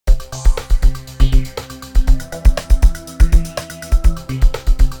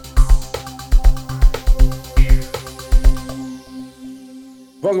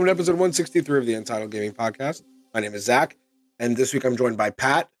Welcome to episode 163 of the Entitled Gaming Podcast. My name is Zach, and this week I'm joined by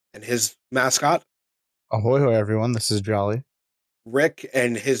Pat and his mascot, Ahoy, hoy, everyone. This is Jolly. Rick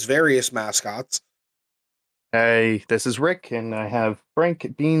and his various mascots. Hey, this is Rick, and I have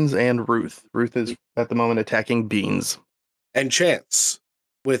Frank, Beans, and Ruth. Ruth is at the moment attacking Beans. And Chance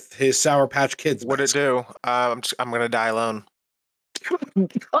with his Sour Patch Kids. What'd it do? I'm gonna die alone.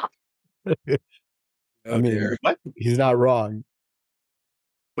 I mean, he's not wrong.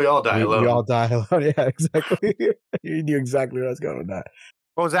 We all die alone. We all die alone. Yeah, exactly. You knew exactly where I was going with that.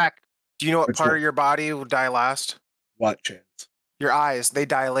 Oh, Zach, do you know what part of your body will die last? What, Chance? Your eyes. They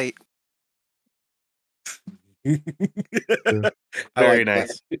dilate. Very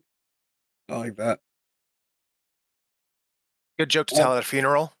nice. I like that. Good joke to tell at a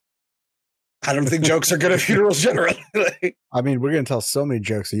funeral. I don't think jokes are good at funerals generally. I mean, we're going to tell so many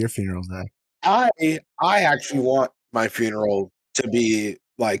jokes at your funerals, Zach. I actually want my funeral to be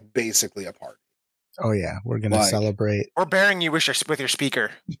like basically a party. Oh, yeah. We're going to celebrate. We're burying you with your speaker.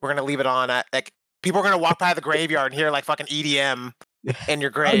 We're going to leave it on at, like, people are going to walk by the graveyard and hear like fucking EDM in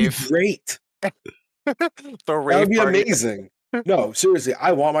your grave. That'd be great. That would be amazing. No, seriously,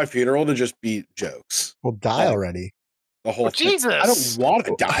 I want my funeral to just be jokes. We'll die already. The whole thing. Jesus. I don't want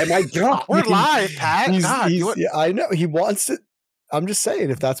to die. My God. We're live, Pat. Yeah, I know. He wants it. I'm just saying,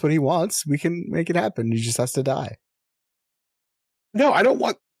 if that's what he wants, we can make it happen. He just has to die. No, I don't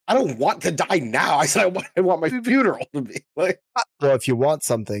want to die now. I said I want my funeral to be like. Well, if you want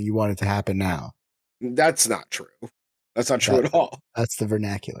something, you want it to happen now. That's not true. That's not true at all. That's the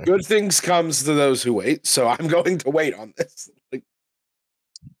vernacular. Good things comes to those who wait, so I'm going to wait on this.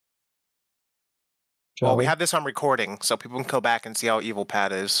 Well, we have this on recording, so people can go back and see how evil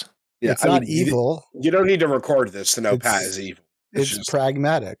Pat is. Yeah, it's not evil. You don't need to record this to know Pat is evil. It's just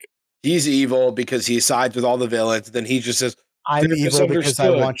pragmatic. He's evil because he sides with all the villains. Then he just says, I'm evil because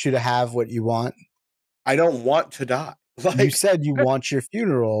I want you to have what you want. I don't want to die. You said you want your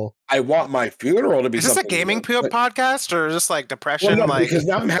funeral. I want my funeral to be. Is this a gaming podcast or is this like depression? Well, no, because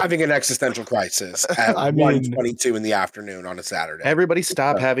now I'm having an existential crisis at 1:22 in the afternoon on a Saturday. Everybody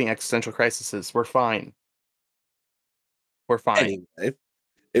stop having existential crises. We're fine. We're fine. Anyway,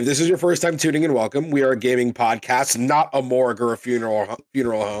 if this is your first time tuning in, welcome. We are a gaming podcast, not a morgue or a funeral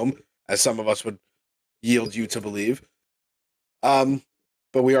home, as some of us would yield you to believe.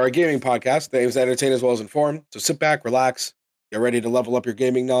 But we are a gaming podcast that aims to entertain as well as inform. So sit back, relax, get ready to level up your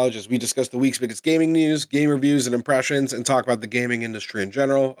gaming knowledge as we discuss the week's biggest gaming news, game reviews, and impressions, and talk about the gaming industry in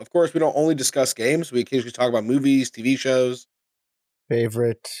general. Of course, we don't only discuss games. We occasionally talk about movies, TV shows.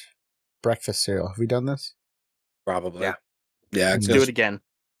 Favorite breakfast cereal. Have we done this? Probably. Yeah. Let's do it again.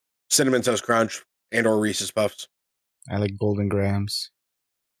 Cinnamon Toast Crunch and or Reese's Puffs. I like Golden Grahams.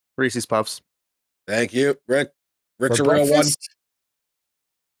 Reese's Puffs. Thank you, Rick. Rick's a real one.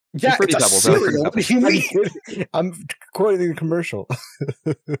 Yeah, Fruity Pebbles. What do you mean? I'm quoting the commercial.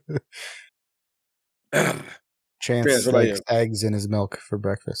 Chance likes eggs in his milk for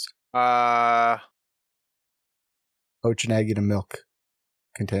breakfast. Poach an egg in a milk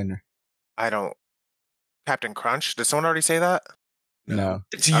container. I don't. Captain Crunch? Did someone already say that? No.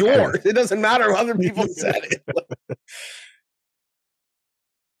 It's yours. It doesn't matter if other people said it.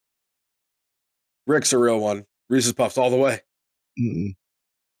 Rick's a real one. Reese's Puffs all the way. Mm-mm.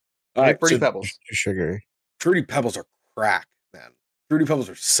 All right, Fruity Pebbles. Too sugary. Fruity Pebbles are crack, man. Fruity Pebbles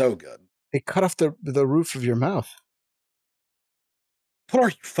are so good. They cut off the roof of your mouth. What are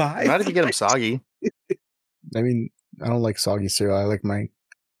you, 5? Not if you get them soggy. I mean, I don't like soggy cereal. I like my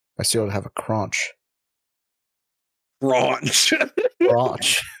cereal to have a crunch. Crunch.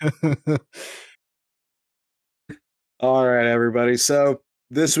 Crunch. All right, everybody. So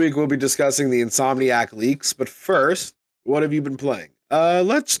this week we'll be discussing the Insomniac leaks. But first, what have you been playing?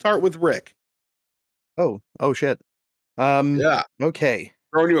 Let's start with Rick. Oh shit. Yeah. Okay.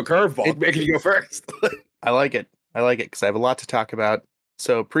 Throwing you a curveball, making you go first. I like it because I have a lot to talk about.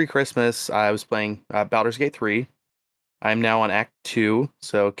 So pre-Christmas, I was playing Baldur's Gate 3. I'm now on Act 2,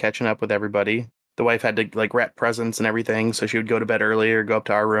 so catching up with everybody. The wife had to like wrap presents and everything, so she would go to bed early or go up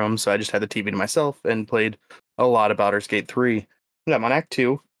to our room. So I just had the TV to myself and played a lot of Baldur's Gate 3. Yeah, I'm on Act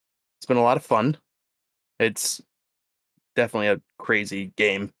 2. It's been a lot of fun. It's definitely a crazy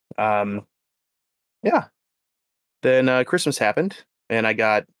game. Yeah. Then Christmas happened, and I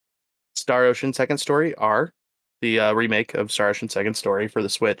got Star Ocean Second Story R, the remake of Star Ocean Second Story for the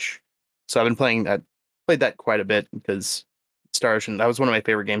Switch. So I've been played that quite a bit because Star Ocean, that was one of my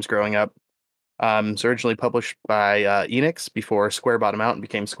favorite games growing up. It's originally published by Enix before Square bought them out and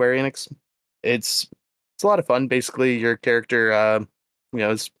became Square Enix. It's a lot of fun. Basically, your character,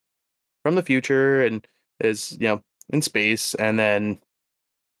 is from the future and is, in space, and then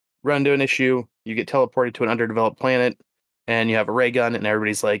run into an issue, you get teleported to an underdeveloped planet, and you have a ray gun, and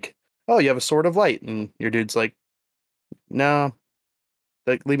everybody's like, "Oh, you have a sword of light," and your dude's like, "No,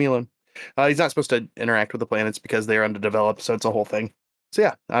 like leave me alone." He's not supposed to interact with the planets because they're underdeveloped, so it's a whole thing. So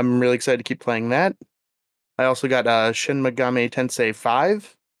yeah, I'm really excited to keep playing that. I also got Shin Megami Tensei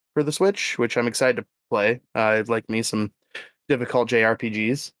 5 for the Switch, which I'm excited to play. I like me some difficult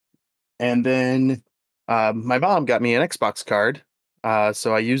JRPGs. And then my mom got me an Xbox card,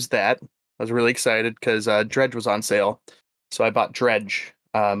 so I used that. I was really excited because Dredge was on sale, so I bought Dredge,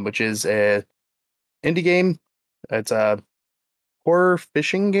 which is a indie game. It's a horror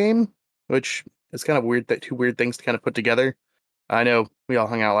fishing game, which is kind of weird that two weird things to kind of put together. I know we all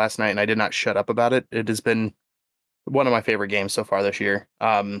hung out last night, and I did not shut up about it. It has been one of my favorite games so far this year.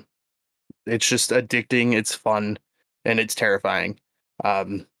 It's just addicting, it's fun, and it's terrifying.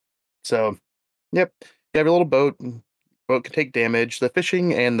 So, yep, you have a little boat. Boat can take damage. The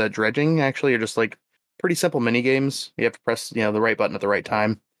fishing and the dredging actually are just like pretty simple mini games. You have to press the right button at the right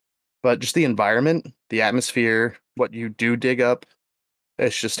time. But just the environment, the atmosphere, what you do dig up,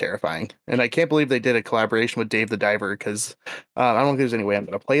 it's just terrifying. And I can't believe they did a collaboration with Dave the Diver because I don't think there's any way I'm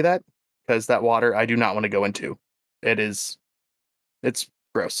going to play that because that water I do not want to go into. It's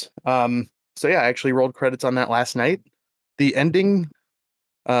gross. So yeah, I actually rolled credits on that last night. The ending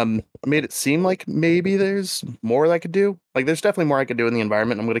made it seem like maybe there's more that I could do. Like there's definitely more I could do in the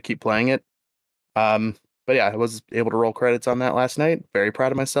environment. I'm going to keep playing it. But yeah, I was able to roll credits on that last night. Very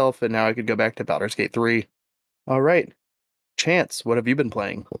proud of myself, and now I could go back to Baldur's Gate 3. All right. Chance, what have you been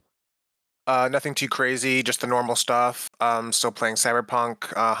playing? Nothing too crazy, just the normal stuff. Still playing Cyberpunk,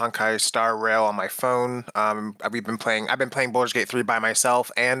 Honkai Star Rail on my phone. I've been playing Baldur's Gate 3 by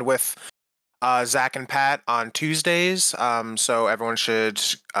myself and with Zach and Pat on Tuesdays. So everyone should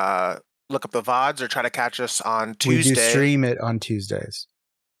look up the VODs or try to catch us on Tuesday. We do stream it on Tuesdays.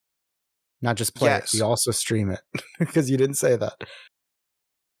 Not just play it, we also stream it because you didn't say that.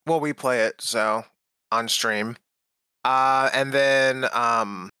 Well, we play it so on stream. And then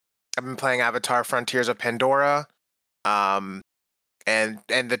I've been playing Avatar: Frontiers of Pandora. And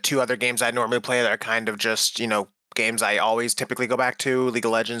the two other games I normally play that are kind of just, games I always typically go back to, League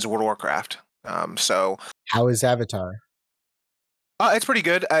of Legends, World of Warcraft. So how is Avatar? It's pretty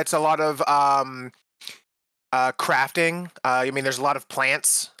good. It's a lot of crafting. There's a lot of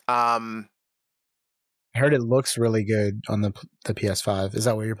plants. I heard it looks really good on the PS5. Is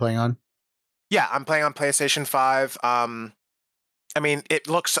that what you're playing on? Yeah, I'm playing on PlayStation 5. It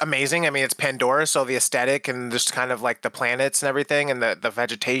looks amazing. It's Pandora, so the aesthetic and just kind of like the planets and everything and the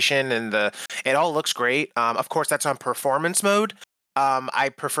vegetation and it all looks great. Of course, that's on performance mode. I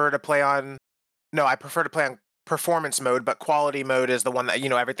prefer to play on performance mode, but quality mode is the one that,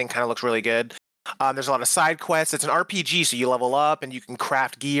 everything kind of looks really good. There's a lot of side quests. It's an RPG, so you level up and you can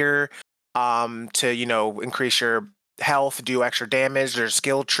craft gear to, increase your health, do extra damage. There's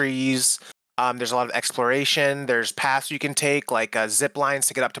skill trees. There's a lot of exploration. There's paths you can take, like zip lines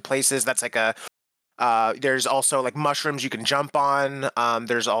to get up to places. That's like there's also like mushrooms you can jump on.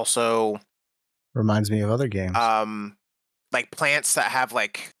 There's also reminds me of other games. Like plants that have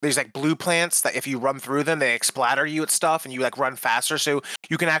there's blue plants that if you run through them, they splatter you at stuff and you run faster. So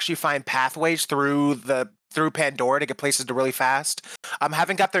you can actually find pathways through Pandora to get places to really fast.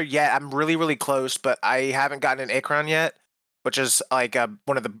 Haven't got there yet. I'm really, really close, but I haven't gotten an Acheron yet, which is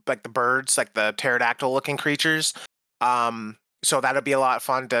one of the the birds, like the pterodactyl looking creatures. So that'll be a lot of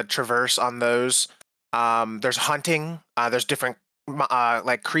fun to traverse on those. There's hunting. There's different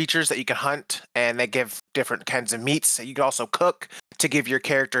creatures that you can hunt, and they give different kinds of meats that you can also cook to give your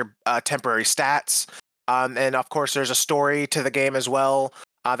character temporary stats. And of course, there's a story to the game as well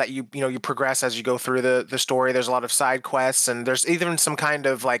that you progress as you go through the story. There's a lot of side quests, and there's even some kind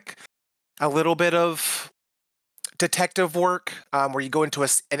of a little bit of detective work where you go into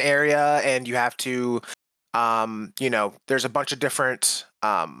an area and you have to there's a bunch of different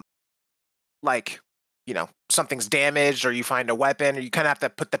something's damaged or you find a weapon, or you kind of have to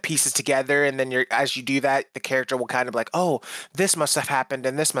put the pieces together, and then as you do that, the character will kind of oh, this must have happened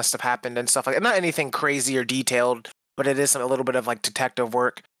and this must have happened and stuff like that. Not anything crazy or detailed, but it is a little bit of detective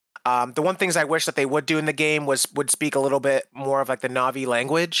work. The one things I wish that they would do in the game would speak a little bit more of the Na'vi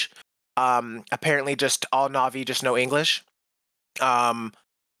language. Apparently just all Na'vi just know English.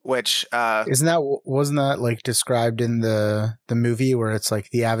 Which wasn't that described in the movie where it's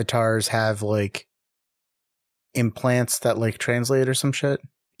the avatars have implants that translate or some shit?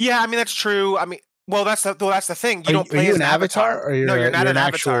 Yeah, that's true. That's the thing. You don't play as an avatar. Or no, you're not an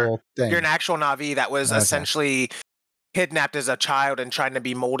avatar. Actual thing. You're an actual Na'vi that was essentially kidnapped as a child and trying to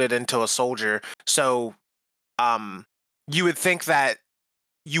be molded into a soldier. So, you would think that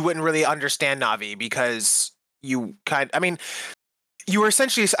you wouldn't really understand Na'vi because you you were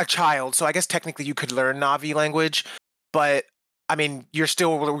essentially a child, so I guess technically you could learn Na'vi language, but I mean, you're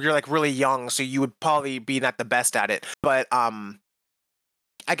like really young, so you would probably be not the best at it. But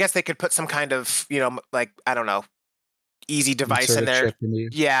I guess they could put some kind of, like, I don't know, easy device Insert in a there. chip in you.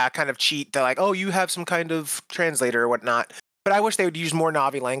 Yeah, kind of cheat. They're like, oh, you have some kind of translator or whatnot. But I wish they would use more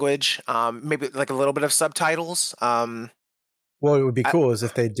Na'vi language. Maybe like a little bit of subtitles. What would be cool is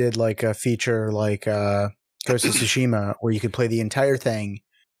if they did like a feature like Ghost of Tsushima where you could play the entire thing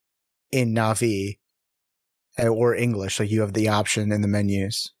in Na'vi or English. Like you have the option in the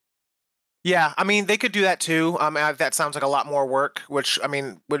menus. Yeah, I mean, they could do that too. That sounds like a lot more work, which I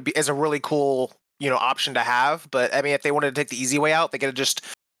mean is a really cool, option to have. But I mean, if they wanted to take the easy way out, they could have just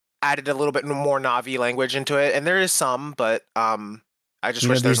added a little bit more Na'vi language into it, and there is some, but I just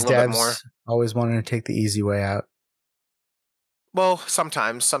wish there's a little bit more. Always wanted to take the easy way out. Well,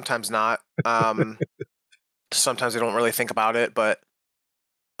 sometimes not. Sometimes they don't really think about it, but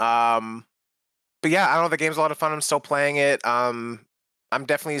yeah, I don't know. The game's a lot of fun. I'm still playing it. I'm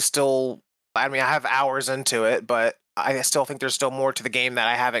definitely still. I mean, I have hours into it, but I still think there's still more to the game that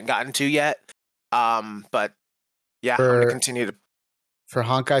I haven't gotten to yet. But yeah, I'm gonna continue to. For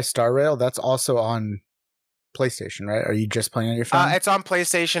Honkai Star Rail, that's also on PlayStation, right? Are you just playing on your phone? It's on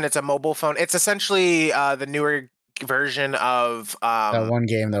PlayStation. It's a mobile phone. It's essentially the newer version of that one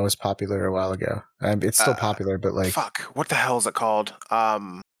game that was popular a while ago. It's still popular, but like, fuck, what the hell is it called?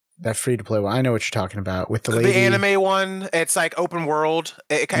 That free to play one. I know what you're talking about with the lady. The anime one. It's like open world.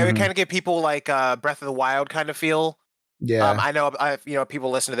 It kind of give people like Breath of the Wild kind of feel. Yeah. I know.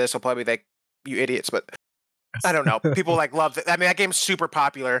 People listen to this will probably be like, "You idiots," but I don't know. People like love it. I mean, that game's super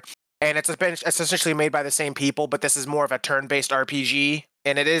popular, and it's essentially made by the same people, but this is more of a turn-based RPG,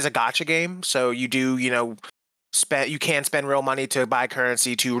 and it is a gacha game. So you do, you can spend real money to buy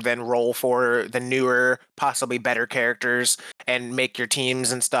currency to then roll for the newer, possibly better characters and make your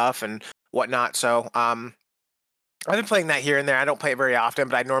teams and stuff and whatnot. So I've been playing that here and there. I don't play it very often,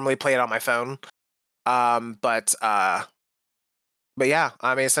 but I normally play it on my phone. But yeah,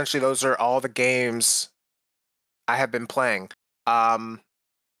 I mean, essentially those are all the games I have been playing.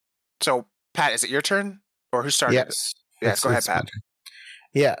 So Pat, is it your turn or who started? Yes. Yes, go ahead, Pat.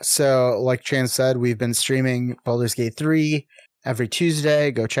 Yeah, so like Chan said, we've been streaming Baldur's Gate 3 every Tuesday.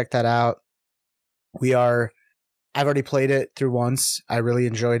 Go check that out. I've already played it through once. I really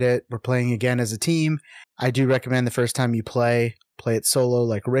enjoyed it. We're playing again as a team. I do recommend the first time you play it solo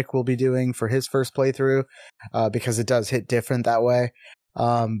like Rick will be doing for his first playthrough, because it does hit different that way.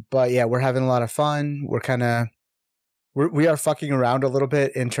 But yeah, we're having a lot of fun. We are fucking around a little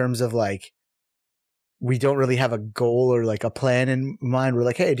bit in terms of like, we don't really have a goal or like a plan in mind. We're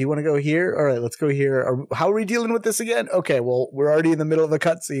like, hey, do you want to go here? All right, let's go here. Or how are we dealing with this again? Okay, well, we're already in the middle of a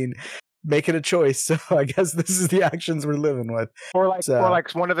cutscene making a choice. So I guess this is the actions we're living with. Or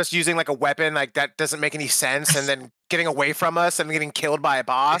like one of us using like a weapon like that doesn't make any sense and then getting away from us and getting killed by a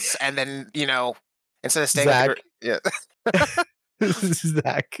boss. And then, instead of staying Zach. yeah.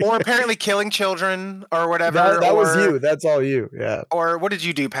 Zach. Or apparently killing children or whatever. That was you. That's all you. Yeah. Or what did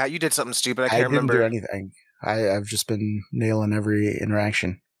you do, Pat? You did something stupid. I can't remember. I didn't do anything. I've just been nailing every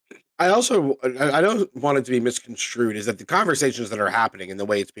interaction. I don't want it to be misconstrued, is that the conversations that are happening and the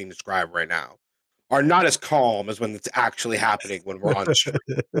way it's being described right now are not as calm as when it's actually happening when we're on stream,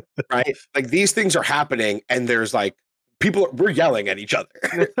 right? Like these things are happening and there's like, we're yelling at each other.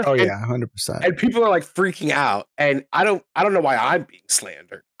 Oh yeah, 100%. And people are like freaking out, and I don't know why I'm being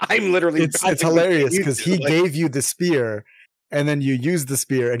slandered. I'm literally. It's hilarious because he gave you the spear, and then you use the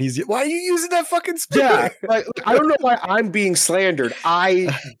spear, and he's, why are you using that fucking spear? Yeah, like, I don't know why I'm being slandered. I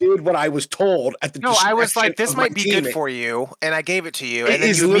did what I was told at the. No, I was like, this might be good for you, and I gave it to you. It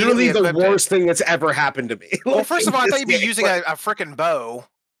is literally the worst thing that's ever happened to me. Well, first of all, I thought you'd be using a freaking bow.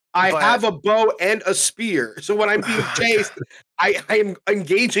 I have a bow and a spear. So when I'm being chased, I am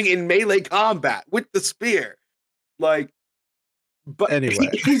engaging in melee combat with the spear. Like, but anyway,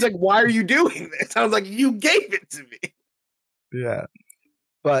 he's like, why are you doing this? I was like, you gave it to me. Yeah.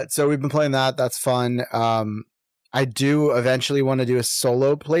 But so we've been playing that. That's fun. I do eventually want to do a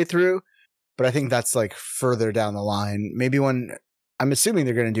solo playthrough, but I think that's like further down the line. Maybe when, I'm assuming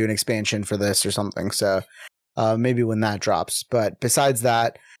they're going to do an expansion for this or something. So maybe when that drops. But besides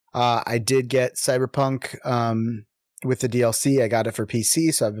that, I did get Cyberpunk with the DLC. I got it for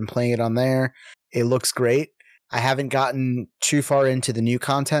PC, so I've been playing it on there. It looks great. I haven't gotten too far into the new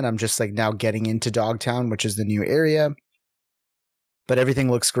content. I'm just like now getting into Dogtown, which is the new area. But everything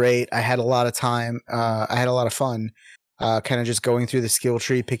looks great. I had a lot of time. I had a lot of fun kind of just going through the skill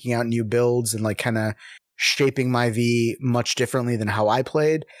tree, picking out new builds and like kind of shaping my V much differently than how I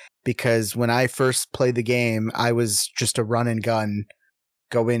played. Because when I first played the game, I was just a run and gun,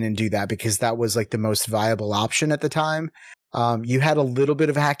 go in and do that because that was like the most viable option at the time. You had a little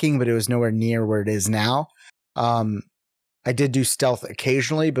bit of hacking, but it was nowhere near where it is now. I did do stealth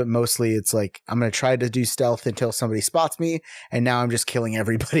occasionally, but mostly it's like I'm going to try to do stealth until somebody spots me, and now I'm just killing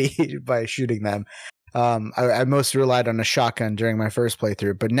everybody by shooting them. I most relied on a shotgun during my first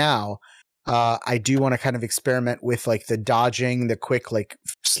playthrough, but now I do want to kind of experiment with like the dodging, the quick like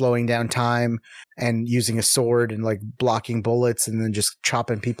slowing down time, and using a sword and like blocking bullets and then just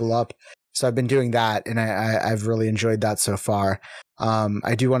chopping people up. So I've been doing that, and I've really enjoyed that so far.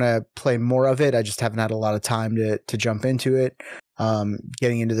 I do want to play more of it. I just haven't had a lot of time to jump into it.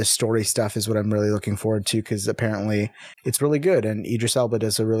 Getting into the story stuff is what I'm really looking forward to because apparently it's really good, and Idris Elba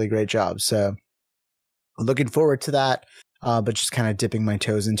does a really great job. So looking forward to that. But just kind of dipping my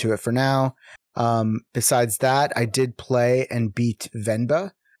toes into it for now. Besides that, I did play and beat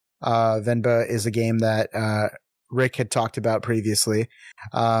Venba. Venba is a game that Rick had talked about previously.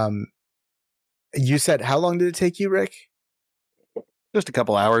 You said, how long did it take you, Rick? Just a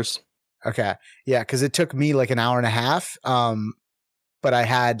couple hours. Okay. Yeah, because it took me like an hour and a half. But I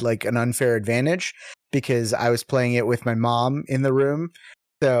had like an unfair advantage because I was playing it with my mom in the room.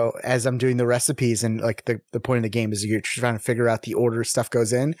 So as I'm doing the recipes and like the point of the game is you're trying to figure out the order stuff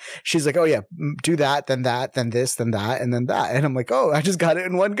goes in. She's like, oh yeah, do that, then this, then that, and then that. And I'm like, oh, I just got it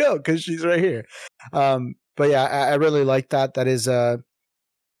in one go because she's right here. But yeah, I really like that. That is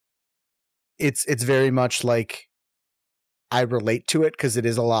it's very much like I relate to it because it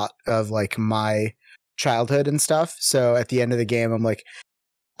is a lot of like my childhood and stuff. So at the end of the game, I'm like,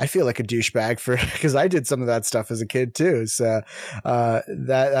 I feel like a douchebag for because I did some of that stuff as a kid too. So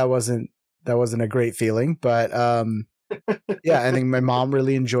that wasn't a great feeling, but yeah, I think my mom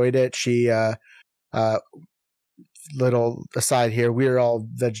really enjoyed it. She little aside here, we're all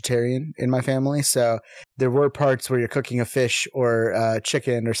vegetarian in my family, so there were parts where you're cooking a fish or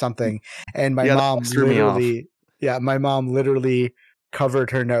chicken or something, and my mom literally, my mom literally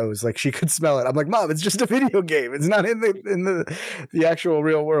covered her nose, like she could smell it. I'm like, Mom, it's just a video game. It's not in the actual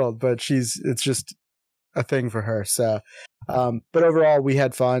real world, but it's just a thing for her. So, but overall, we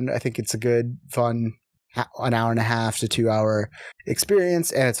had fun. I think it's a good, fun, an hour and a half to 2 hour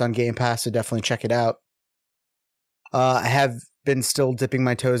experience, and it's on Game Pass, so definitely check it out. I have been still dipping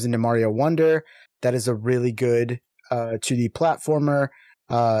my toes into Mario Wonder. That is a really good 2D platformer.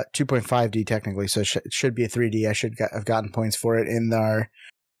 2.5D technically, so it should be a 3D. I should have gotten points for it in our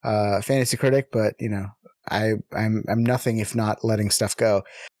Fantasy Critic, but you know, I'm nothing if not letting stuff go.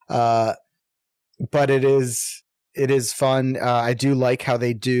 But it is fun. I do like how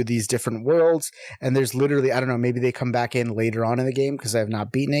they do these different worlds, and there's literally, I don't know, maybe they come back in later on in the game because I have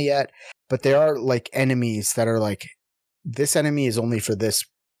not beaten it yet, but there are like enemies that are like, this enemy is only for this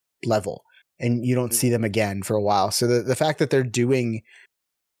level, and you don't see them again for a while. So the fact that they're doing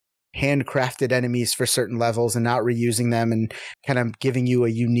handcrafted enemies for certain levels and not reusing them and kind of giving you a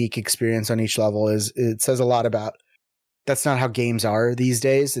unique experience on each level it says a lot about that's not how games are these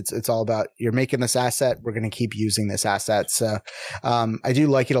days. It's all about you're making this asset, we're going to keep using this asset. So I do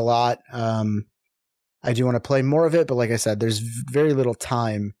like it a lot. I do want to play more of it, but like I said, there's very little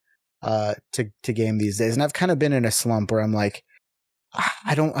time to game these days, and I've kind of been in a slump where I'm like,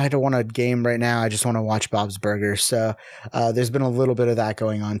 I don't want to game right now. I just want to watch Bob's Burgers. So there's been a little bit of that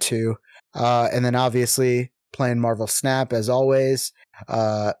going on too. And then obviously playing Marvel Snap as always.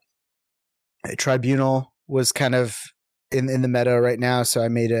 Tribunal was kind of in the meta right now, so I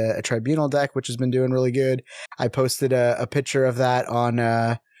made a Tribunal deck, which has been doing really good. I posted a picture of that on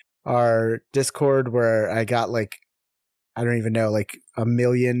our Discord where I got like, I don't even know, like 1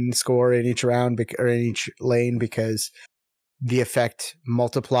 million score in each round or in each lane because the effect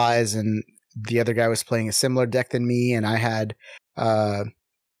multiplies, and the other guy was playing a similar deck than me, and I had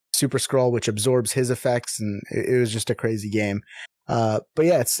Super Scroll, which absorbs his effects, and it was just a crazy game. But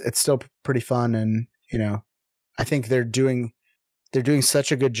yeah, it's still pretty fun, and you know, I think they're doing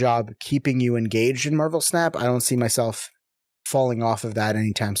such a good job keeping you engaged in Marvel Snap. I don't see myself falling off of that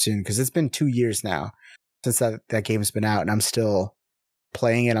anytime soon because it's been 2 years now since that game's been out, and I'm still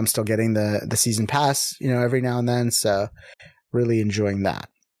playing it. I'm still getting the season pass, you know, every now and then. So really enjoying that.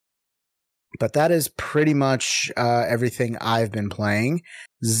 But that is pretty much everything I've been playing.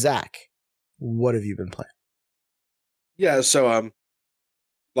 Zach, what have you been playing? Yeah, so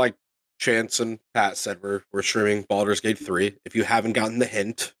like Chance and Pat said, we're streaming Baldur's Gate 3. If you haven't gotten the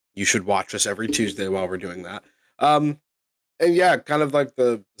hint, you should watch us every Tuesday while we're doing that. And yeah, kind of like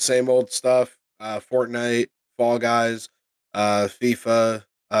the same old stuff. Fortnite, Fall Guys, FIFA,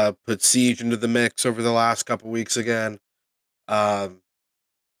 Put Siege into the mix over the last couple weeks again. We're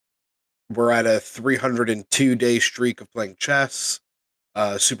at a 302-day streak of playing chess,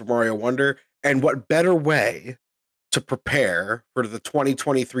 Super Mario Wonder, and what better way to prepare for the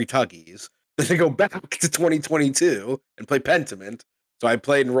 2023 Tuggies than to go back to 2022 and play Pentiment. So I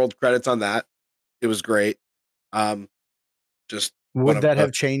played and rolled credits on that. It was great. Just Would that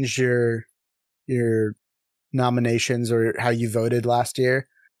have changed your nominations or how you voted last year,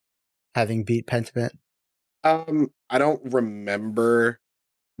 having beat Pentiment? I don't remember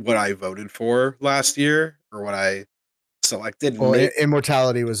what I voted for last year or what I selected. Well,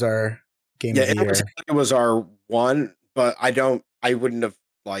 Immortality was our game of the year. It was our one, but I wouldn't have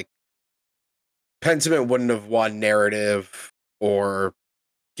Pentiment wouldn't have won narrative or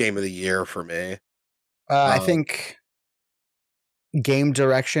game of the year for me. I think game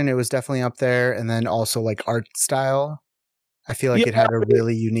direction, it was definitely up there, and then also like art style. I feel like it had a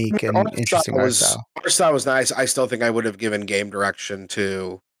really unique and interesting art style. Art style was nice. I still think I would have given game direction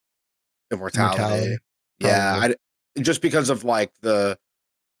to Immortality. Yeah, just because of like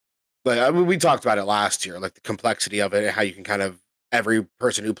we talked about it last year, like the complexity of it and how you can kind of every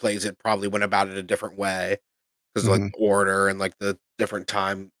person who plays it probably went about it a different way because like the order and like the different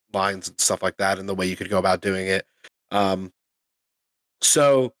timelines and stuff like that and the way you could go about doing it.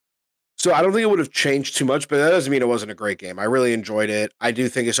 So I don't think it would have changed too much, but that doesn't mean it wasn't a great game. I really enjoyed it. I do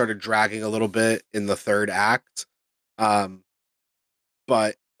think it started dragging a little bit in the third act.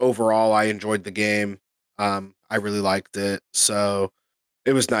 But overall, I enjoyed the game. I really liked it. So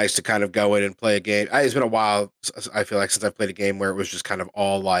it was nice to kind of go in and play a game. It's been a while, I feel like, since I've played a game where it was just kind of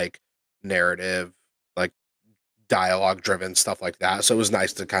all like narrative, like dialogue driven stuff like that. So it was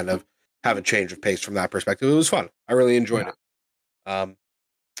nice to kind of have a change of pace from that perspective. It was fun. I really enjoyed it.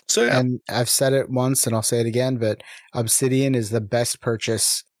 So yeah. And I've said it once and I'll say it again, but Obsidian is the best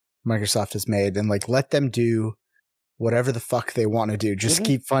purchase Microsoft has made, and like let them do whatever the fuck they want to do. Just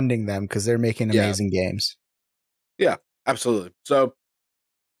keep funding them because they're making amazing games. Yeah, absolutely. So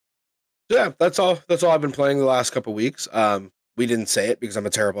yeah, that's all I've been playing the last couple weeks. We didn't say it because I'm a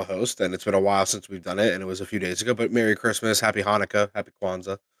terrible host and it's been a while since we've done it and it was a few days ago, but Merry Christmas, Happy Hanukkah, Happy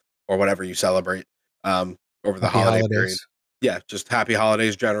Kwanzaa, or whatever you celebrate over the holiday period. Yeah, just happy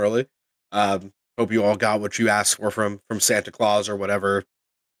holidays generally. Hope you all got what you asked for from Santa Claus or whatever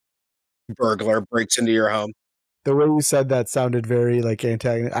burglar breaks into your home. The way you said that sounded very like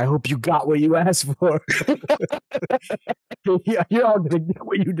antagonist. I hope you got what you asked for. You're all gonna get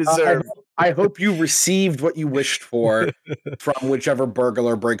what you deserve. I hope you received what you wished for from whichever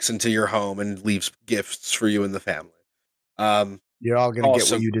burglar breaks into your home and leaves gifts for you and the family. You're all gonna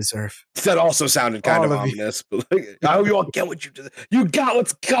get what you deserve. That also sounded kind of ominous, but like, I hope you all get what you deserve. You got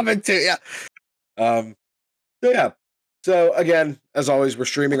what's coming to you. So yeah. So again, as always, we're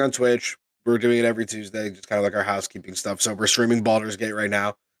streaming on Twitch. We're doing it every Tuesday, just kind of like our housekeeping stuff. So we're streaming Baldur's Gate right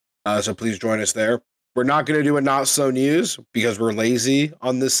now. So please join us there. We're not going to do a Not So News because we're lazy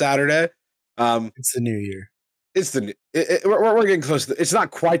on this Saturday. It's the new year. We're getting close to it's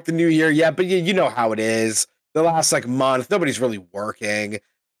not quite the new year yet, but you know how it is. The last like month, nobody's really working.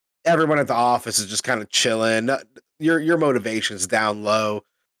 Everyone at the office is just kind of chilling. Your motivation's down low.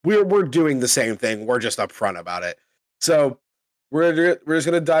 We're doing the same thing. We're just upfront about it. So we're just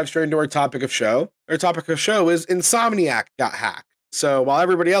going to dive straight into our topic of show. Our topic of show is Insomniac got hacked. So while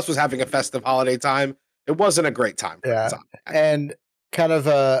everybody else was having a festive holiday time, it wasn't a great time. And kind of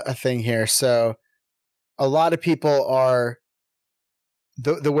a thing here. So a lot of people are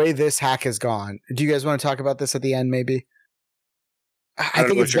the way this hack has gone. Do you guys want to talk about this at the end? Maybe. I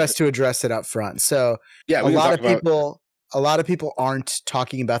think it's best to address it up front. So yeah, a lot of people aren't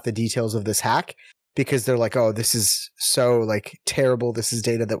talking about the details of this hack because they're like, oh, this is so like terrible. This is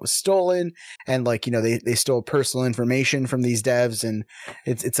data that was stolen. And like, you know, they stole personal information from these devs and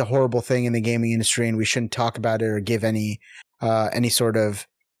it's a horrible thing in the gaming industry and we shouldn't talk about it or give any sort of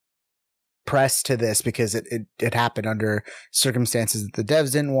press to this because it happened under circumstances that the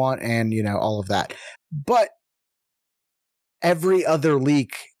devs didn't want and, you know, all of that. But every other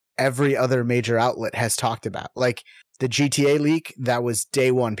leak, every other major outlet has talked about like the GTA leak, that was day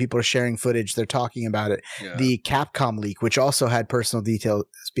one. People are sharing footage. They're talking about it. Yeah. The Capcom leak, which also had personal details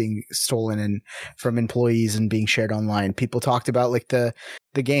being stolen and from employees and being shared online. People talked about like the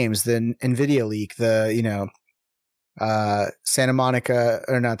games, the Nvidia leak, the, you know, Santa Monica,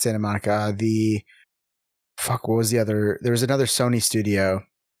 or not Santa Monica, what was the other? There was another Sony studio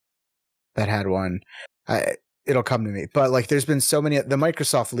that had one. It'll come to me. But like there's been so many, the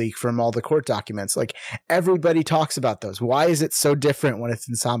Microsoft leak from all the court documents, like everybody talks about those. Why is it so different when it's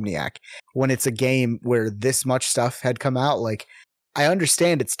Insomniac? When it's a game where this much stuff had come out, like I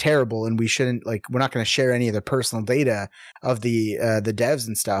understand it's terrible and we shouldn't we're not going to share any of the personal data of the devs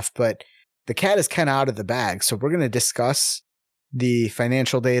and stuff, but the cat is kind of out of the bag. So we're going to discuss the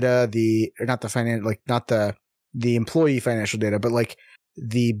financial data, the employee financial data, but like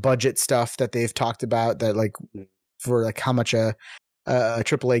the budget stuff that they've talked about that for how much a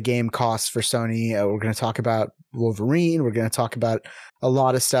AAA game costs for Sony. We're going to talk about Wolverine. We're going to talk about a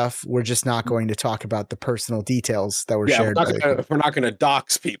lot of stuff. We're just not going to talk about the personal details that were shared. We're not going to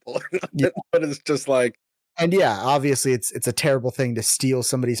dox people, but it's just like, and yeah, obviously it's a terrible thing to steal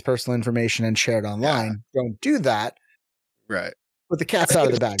somebody's personal information and share it online. Yeah. Don't do that. Right. But the cat's out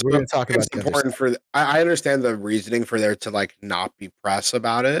of the bag. We're going to talk about it's important I understand the reasoning for there to not be press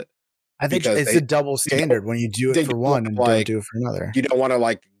about it. I think it's a double standard when you do it for one and don't do it for another. You don't want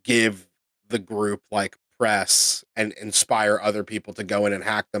to give the group press and inspire other people to go in and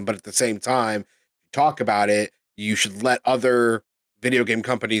hack them, but at the same time, talk about it. You should let other video game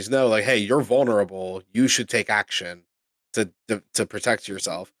companies know, hey, you're vulnerable. You should take action to protect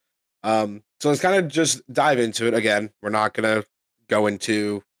yourself. So let's kind of just dive into it. Again, we're not gonna go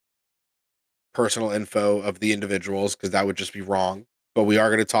into personal info of the individuals because that would just be wrong. But we are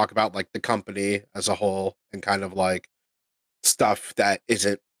going to talk about the company as a whole and kind of stuff that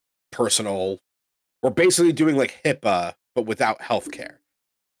isn't personal. We're basically doing HIPAA, but without healthcare.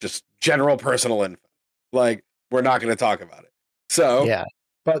 Just general personal info. We're not going to talk about it. So yeah,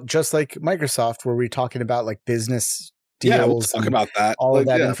 but just like Microsoft, where we're talking about business deals, we'll talk about that. All of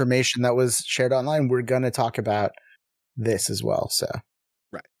that information that was shared online, we're going to talk about this as well. So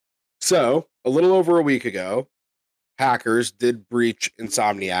right. So a little over a week ago, hackers did breach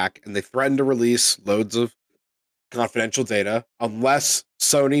Insomniac, and they threatened to release loads of confidential data unless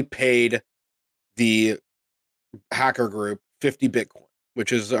Sony paid the hacker group 50 Bitcoin,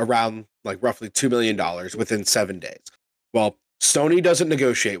 which is around roughly $2 million within 7 days. Well, Sony doesn't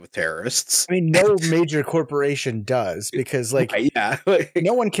negotiate with terrorists. I mean, no major corporation does because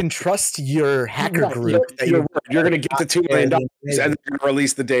no one can trust your hacker group. You're going to get the $2 million and they're going to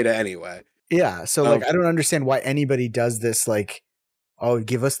release the data anyway. Yeah, so I don't understand why anybody does this. Oh,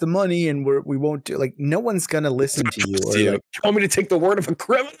 give us the money and we won't do. No one's gonna listen to you. Or you want me to take the word of a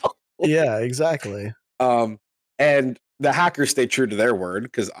criminal? Yeah, exactly. And the hackers stayed true to their word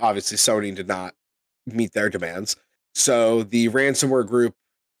because obviously Sony did not meet their demands. So the ransomware group,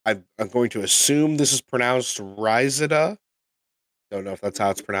 I'm going to assume this is pronounced Rhizida. Don't know if that's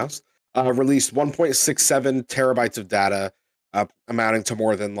how it's pronounced. Released 1.67 terabytes of data. Amounting to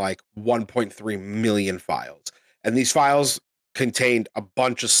more than 1.3 million files. And these files contained a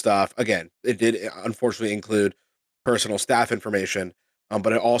bunch of stuff. Again, it did unfortunately include personal staff information,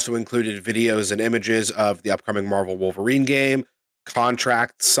 but it also included videos and images of the upcoming Marvel Wolverine game,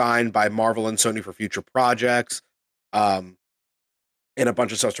 contracts signed by Marvel and Sony for future projects, and a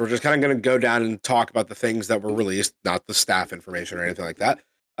bunch of stuff. So we're just kind of going to go down and talk about the things that were released, not the staff information or anything like that.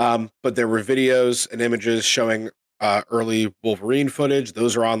 But there were videos and images showing early Wolverine footage.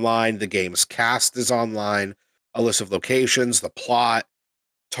 Those are online. The game's cast is online. A list of locations, the plot,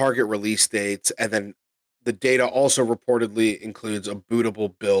 target release dates, and then the data also reportedly includes a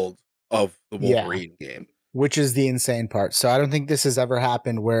bootable build of the Wolverine game. Which is the insane part. So I don't think this has ever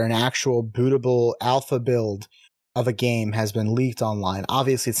happened where an actual bootable alpha build of a game has been leaked online.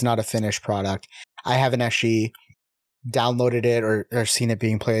 Obviously, it's not a finished product. I haven't actually downloaded it or seen it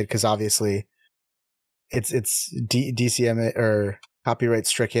being played because obviously it's DCM or copyright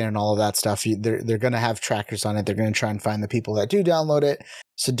stricken and all of that stuff. They're going to have trackers on it. They're going to try and find the people that do download it.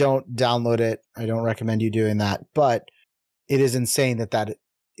 So don't download it. I don't recommend you doing that. But it is insane that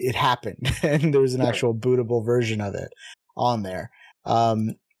it happened and there was an actual bootable version of it on there.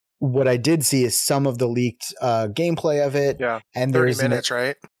 What I did see is some of the leaked gameplay of it. Yeah, and 30 minutes,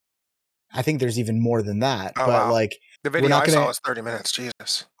 right? I think there's even more than that. Oh, but wow. The video I saw was 30 minutes.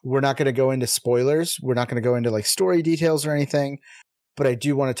 Jesus. We're not going to go into spoilers. We're not going to go into story details or anything. But I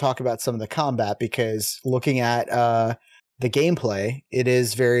do want to talk about some of the combat because looking at the gameplay, it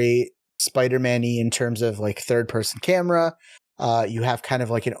is very Spider-Man-y in terms of third-person camera. You have kind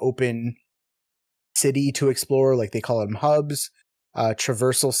of an open city to explore, they call them hubs.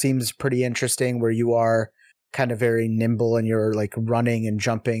 Traversal seems pretty interesting where you are kind of very nimble and you're running and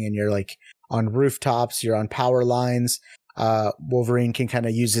jumping and you're on rooftops, you're on power lines. Wolverine can kind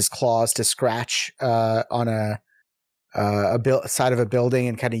of use his claws to scratch on a side of a building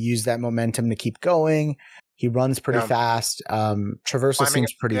and kind of use that momentum to keep going. He runs pretty fast. Traversal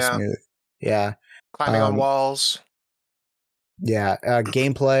seems pretty smooth. Yeah. Climbing on walls. Yeah.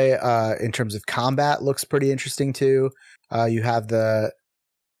 Gameplay in terms of combat looks pretty interesting too. You have the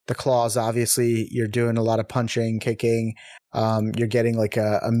the claws, obviously, you're doing a lot of punching, kicking. You're getting like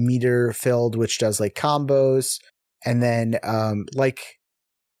a meter filled, which does like combos. And then like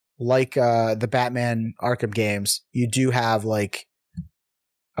the Batman Arkham games, you do have like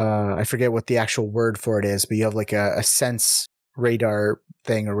I forget what the actual word for it is, but you have like a sense radar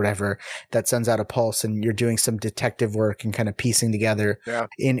thing or whatever that sends out a pulse, and you're doing some detective work and kind of piecing together. Yeah.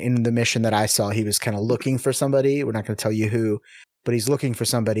 In the mission that I saw, he was kind of looking for somebody. We're not going to tell you who, but he's looking for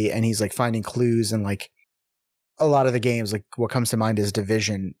somebody, and he's like finding clues. And like a lot of the games, like what comes to mind is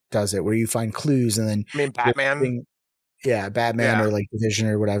Division does it, where you find clues and then I mean, Batman. Batman Yeah. or like Division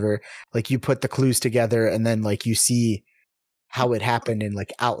or whatever. Like you put the clues together, and then like you see how it happened in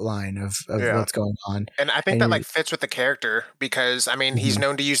like outline of Yeah. what's going on. And I think And that you're- like fits with the character because I mean he's Mhm.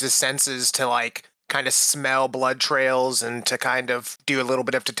 known to use his senses to like kind of smell blood trails and to kind of do a little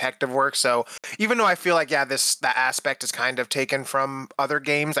bit of detective work. So even though I feel like that aspect is kind of taken from other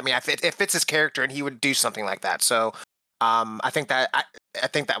games, I mean it fits his character and he would do something like that. So I think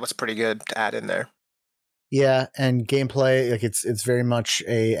that was pretty good to add in there. Yeah, and gameplay, like it's very much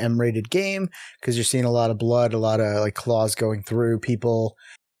a M-rated game because you're seeing a lot of blood, a lot of like claws going through people,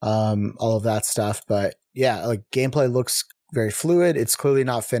 all of that stuff. But yeah, like gameplay looks very fluid. It's clearly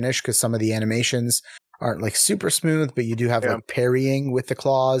not finished because some of the animations aren't like super smooth, but you do have Yeah. like parrying with the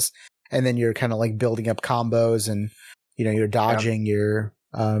claws, and then you're kind of like building up combos, and you're dodging, you're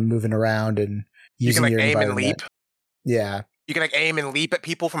moving around and You can using like your aim and environment. leap. Yeah. You can like aim and leap at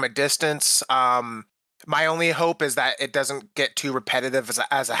people from a distance. My only hope is that it doesn't get too repetitive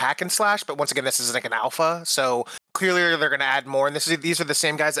as a hack and slash. But once again, this is like an alpha, so clearly they're going to add more. And these are the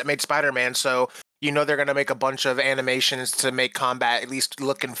same guys that made Spider-Man, so they're going to make a bunch of animations to make combat at least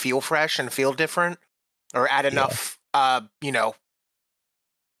look and feel fresh and feel different, or add enough, different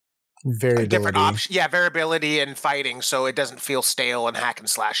Variability. options. Yeah, variability in fighting, so it doesn't feel stale and hack and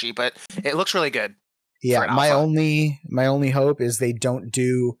slashy. But it looks really good. Yeah, an my alpha. only hope is they don't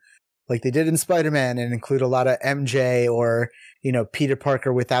do like they did in Spider-Man and include a lot of MJ or Peter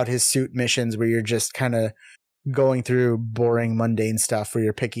Parker without his suit missions where you're just kind of going through boring mundane stuff where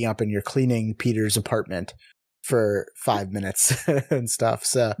you're picking up and you're cleaning Peter's apartment for 5 minutes and stuff.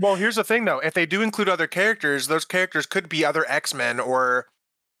 So Well, here's the thing, though. If they do include other characters, those characters could be other X-Men or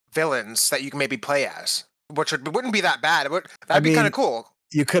villains that you can maybe play as, which wouldn't be that bad. That'd be kind of cool.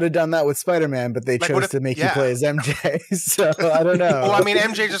 You could have done that with Spider-Man, but they Like, chose to make you play as MJ. So I don't know. Well, I mean,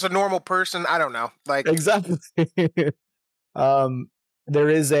 MJ's just a normal person. I don't know. Like, Exactly. There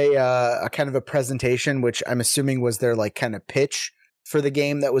is a kind of a presentation, which I'm assuming was their like kind of pitch for the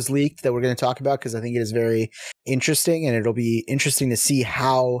game that was leaked that we're going to talk about because I think it is very interesting, and it'll be interesting to see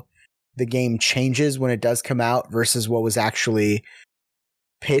how the game changes when it does come out versus what was actually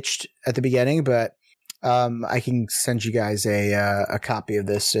pitched at the beginning. But I can send you guys a copy of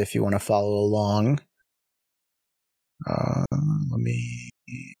this if you want to follow along. Let me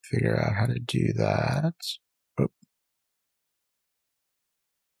figure out how to do that.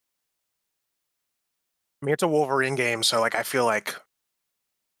 I mean, it's a Wolverine game, so like I feel like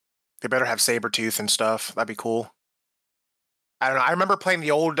they better have Sabretooth and stuff. That'd be cool. I don't know. I remember playing the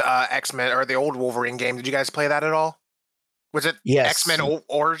old X-Men or the old Wolverine game. Did you guys play that at all? Was it Yes. X-Men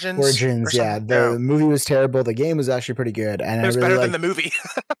Origins? Origins, yeah. The movie was terrible. The game was actually pretty good, and It was I really better than the movie.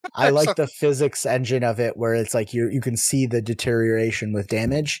 I like the physics engine of it, where it's like you can see the deterioration with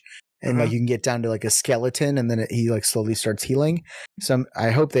damage, and like you can get down to like a skeleton, and then he like slowly starts healing. So I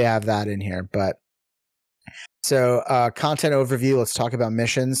hope they have that in here. But so content overview. Let's talk about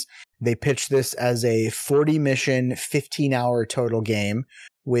missions. They pitched this as a 40 mission, 15-hour total game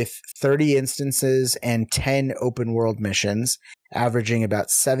with 30 instances and 10 open world missions, averaging about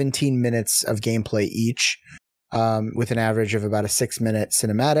 17 minutes of gameplay each, with an average of about a 6-minute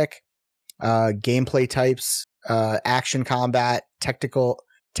cinematic. Gameplay types, action combat, tactical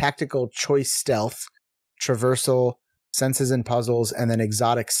choice stealth, traversal, senses and puzzles, and then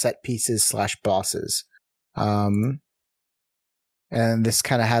exotic set pieces / bosses. And this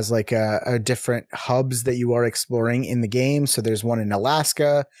kind of has like a different hubs that you are exploring in the game. So there's one in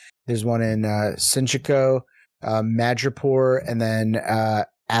Alaska, there's one in Sinchiko, Madripoor, and then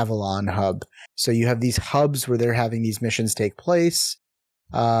Avalon hub. So you have these hubs where they're having these missions take place.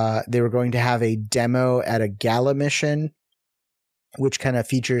 They were going to have a demo at a gala mission, which kind of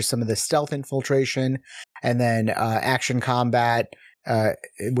features some of the stealth infiltration, and then action combat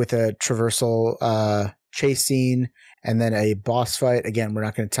with a traversal chase scene, and then a boss fight. Again, we're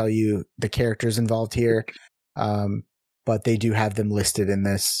not going to tell you the characters involved here, but they do have them listed in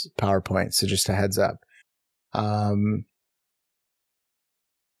this PowerPoint, so just a heads up.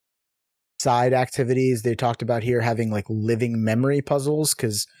 Side activities they talked about here, having like living memory puzzles,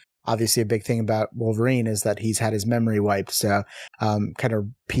 because obviously a big thing about Wolverine is that he's had his memory wiped. So kind of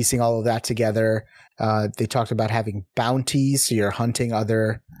piecing all of that together. They talked about having bounties, so you're hunting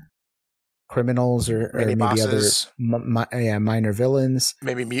other criminals or Mini maybe bosses, other minor villains.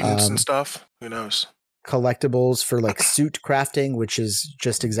 maybe mutants Um, and stuff. Who knows? Collectibles for like suit crafting, which is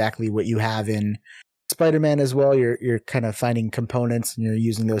just exactly what you have in Spider-Man as well. You're kind of finding components and you're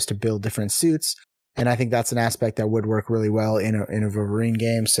using those to build different suits. And I think that's an aspect that would work really well in a Wolverine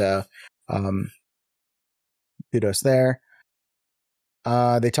game. So kudos there.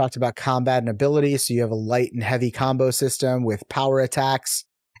 They talked about combat and ability. So you have a light and heavy combo system with power attacks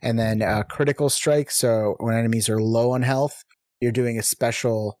and then critical strike. So when enemies are low on health, you're doing a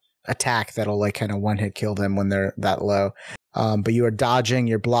special attack that'll like kind of one hit kill them when they're that low. But you are dodging,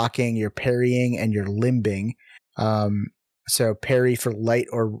 you're blocking, you're parrying, and you're limbing. So parry for light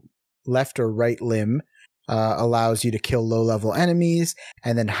or left or right limb allows you to kill low level enemies,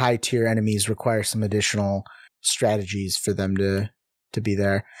 and then high tier enemies require some additional strategies for them to be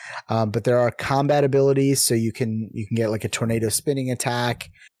there. But there are combat abilities, so you can get like a tornado spinning attack,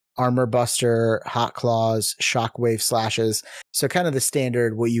 armor buster, hot claws, shockwave slashes. So kind of the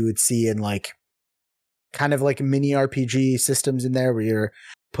standard what you would see in like kind of like mini RPG systems in there where you're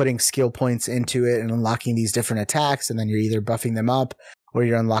putting skill points into it and unlocking these different attacks, and then you're either buffing them up or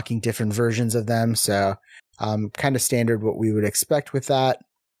you're unlocking different versions of them. So kind of standard what we would expect with that.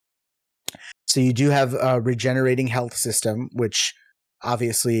 So you do have a regenerating health system, which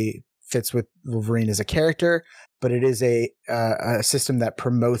obviously fits with Wolverine as a character, but it is a system that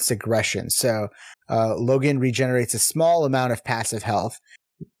promotes aggression. So Logan regenerates a small amount of passive health,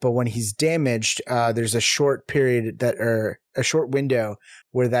 but when he's damaged, there's a short period or a short window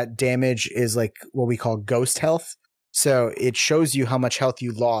where that damage is like what we call ghost health. So it shows you how much health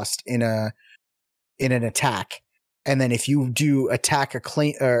you lost in an attack. And then if you do attack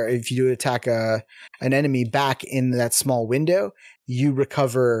an enemy back in that small window, you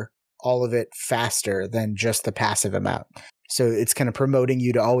recover all of it faster than just the passive amount. So it's kind of promoting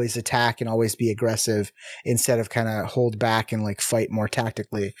you to always attack and always be aggressive instead of kind of hold back and like fight more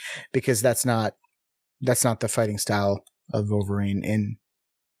tactically, because that's not the fighting style of Wolverine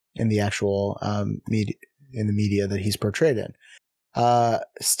in the actual media that he's portrayed in.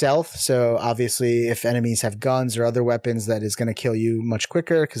 Stealth. So obviously if enemies have guns or other weapons, that is going to kill you much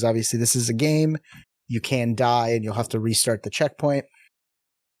quicker, because obviously this is a game. You can die and you'll have to restart the checkpoint.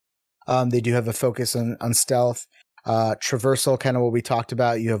 They do have a focus on stealth. Traversal, kind of what we talked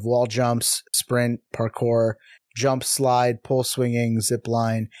about. You have wall jumps, sprint, parkour, jump, slide, pole swinging, zip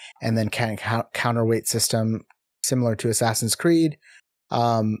line, and then kind of counterweight system similar to Assassin's Creed.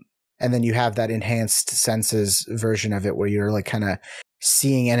 And then you have that enhanced senses version of it where you're like kind of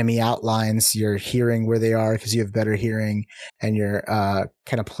seeing enemy outlines. You're hearing where they are because you have better hearing, and you're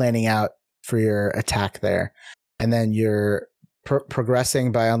kind of planning out for your attack there. And then you're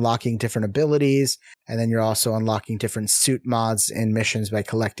progressing by unlocking different abilities. And then you're also unlocking different suit mods in missions by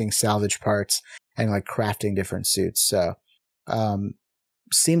collecting salvage parts and like crafting different suits. So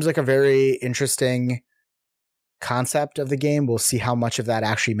seems like a very interesting concept of the game. We'll see how much of that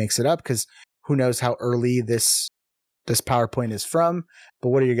actually makes it up, because who knows how early this PowerPoint is from. But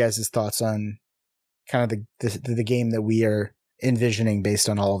what are your guys' thoughts on kind of the game that we are envisioning based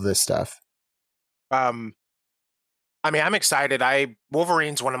on all of this stuff? I mean, I'm excited.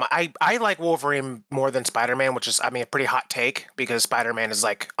 Wolverine's one of my. I like Wolverine more than Spider-Man, which is, I mean, a pretty hot take because Spider-Man is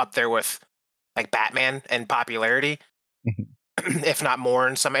like up there with like Batman in popularity, if not more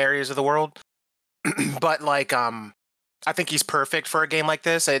in some areas of the world. But like, I think he's perfect for a game like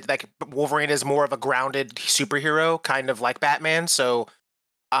this. Like Wolverine is more of a grounded superhero, kind of like Batman. So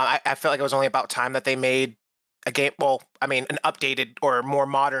I felt like it was only about time that they made a game. Well, I mean, an updated or more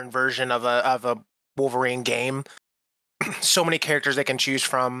modern version of a Wolverine game. So many characters they can choose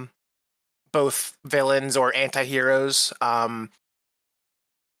from, both villains or anti-heroes. From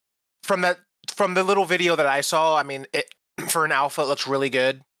the little video that I saw, I mean, for an alpha, it looks really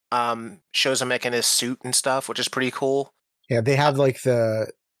good. Shows him making his suit and stuff, which is pretty cool. Yeah, they have like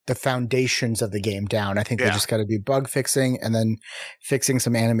the foundations of the game down. I think they just got to do bug fixing and then fixing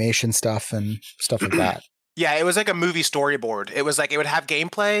some animation stuff and stuff like that. Yeah, it was like a movie storyboard. It was like it would have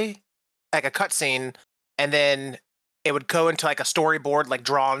gameplay, like a cutscene, and then it would go into like a storyboard, like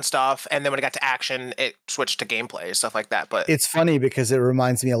drawn stuff, and then when it got to action, it switched to gameplay, stuff like that. But it's funny because it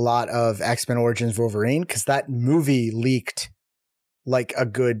reminds me a lot of X-Men Origins Wolverine, because that movie leaked like a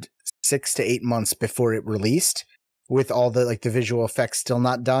good 6 to 8 months before it released, with all the like the visual effects still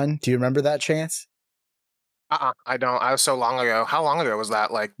not done. Do you remember that, Chance? I don't. I was so long ago. How long ago was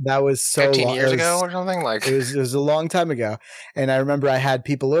that? Like That was so 15 long. years ago or something? Like It was a long time ago, and I remember I had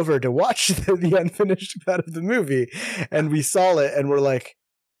people over to watch the unfinished cut of the movie, and we saw it, and we're like,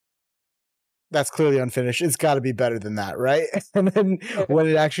 "That's clearly unfinished. It's got to be better than that, right?" And then when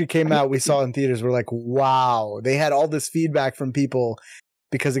it actually came out, we saw it in theaters. We're like, "Wow!" They had all this feedback from people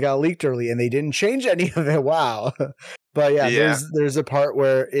because it got leaked early, and they didn't change any of it. Wow! But yeah, Yeah. there's a part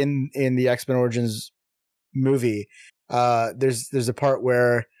where in the X-Men Origins movie, there's a part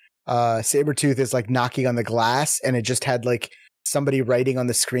where Sabretooth is like knocking on the glass, and it just had like somebody writing on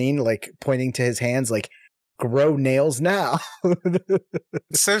the screen, like pointing to his hands, like grow nails now.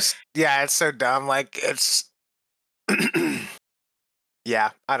 it's so dumb. Like it's yeah,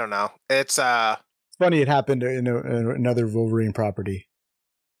 I don't know. It's Funny it happened in another Wolverine property.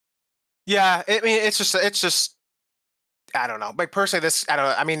 yeah, I mean it's just I don't know. Like personally this I don't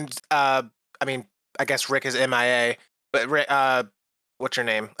know. I mean I guess Rick is MIA, but Rick what's your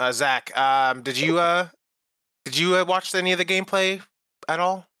name? Zach. Did you watch any of the gameplay at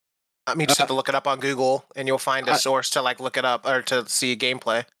all? I mean, just have to look it up on Google, and you'll find a source to like look it up or to see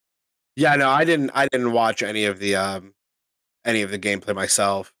gameplay. Yeah, no, I didn't watch any of the gameplay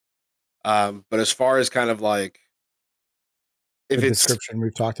myself. But as far as kind of like if The it's description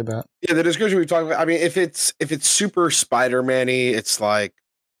we've talked about. yeah, the description we've talked about. I mean, if it's super Spider-Man-y, it's like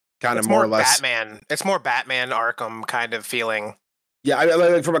kind of It's more more or less. Batman. It's more Batman Arkham kind of feeling. Yeah, I mean,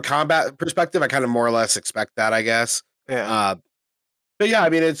 like from a combat perspective, I kind of more or less expect that, I guess. Yeah. But yeah, I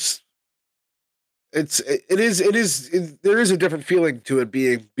mean, there is a different feeling to it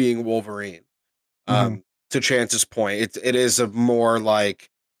being Wolverine. Mhm. To Chance's point, it is a more like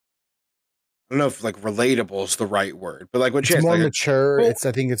I don't know if like relatable is the right word, but like what It's Chance more like mature. Well, I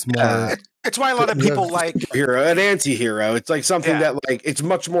think it's more. It's why a lot of You have- people like hero, an anti-hero. It's like something Yeah. that like it's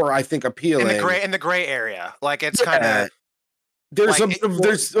much more, I think, appealing. in the gray area. Like it's kind Yeah. of There's like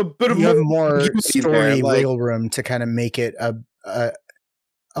there's a bit of you have more unity there, story like, wiggle room to kind of make it a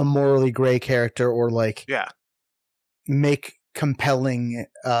morally gray character, or like yeah. make compelling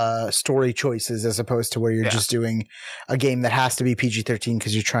story choices, as opposed to where you're Yeah. just doing a game that has to be PG-13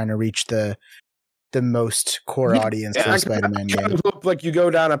 because you're trying to reach the most core Yeah, audience yeah, for I a Spider-Man kind game. of hope like you go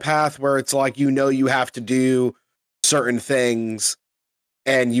down a path where it's like you have to do certain things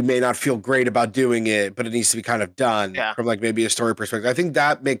and you may not feel great about doing it, but it needs to be kind of done Yeah. from like maybe a story perspective. I think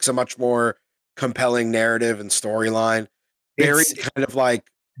that makes a much more compelling narrative and storyline. Very It's- kind of like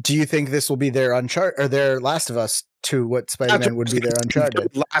Do you think this will be their Uncharted or their Last of Us to what Spider-Man would be their Uncharted?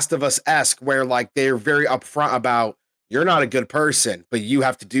 Last of Us esque, where like they're very upfront about you're not a good person, but you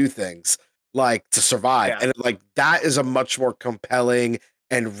have to do things like to survive, Yeah. and like that is a much more compelling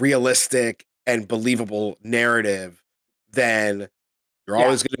and realistic and believable narrative than you're Yeah.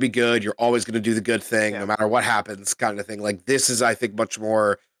 always going to be good, you're always going to do the good thing, Yeah. no matter what happens, kind of thing. Like this is, I think, much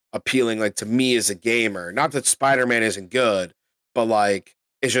more appealing, like to me as a gamer. Not that Spider-Man isn't good, but like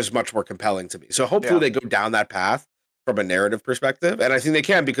it's just much more compelling to me. So hopefully Yeah. they go down that path from a narrative perspective. And I think they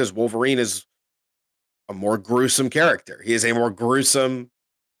can because Wolverine is a more gruesome character. He is a more gruesome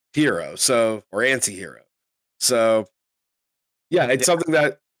hero, so or anti-hero. So yeah, it's something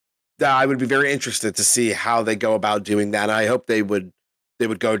that I would be very interested to see how they go about doing that. And I hope they would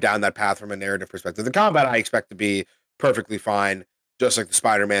go down that path from a narrative perspective. The combat I expect to be perfectly fine, just like the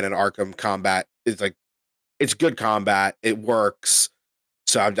Spider-Man and Arkham combat. It's like it's good combat, it works.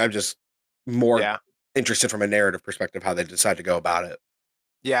 So I'm just more Yeah. interested from a narrative perspective how they decide to go about it.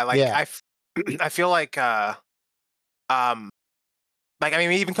 Yeah, like Yeah. I feel like like I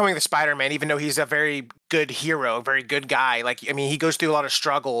mean even coming to Spider-Man, even though he's a very good hero, a very good guy, like I mean he goes through a lot of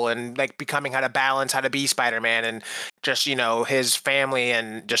struggle and like becoming how to balance how to be Spider-Man and just, his family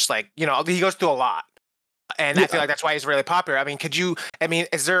and just like, he goes through a lot. And I feel like that's why he's really popular. I mean,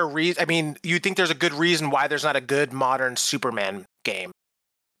 is there a reason? I mean, you think there's a good reason why there's not a good modern Superman game?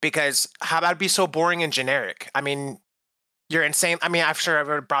 Because how about it be so boring and generic? I mean, you're insane. I mean, I'm sure I've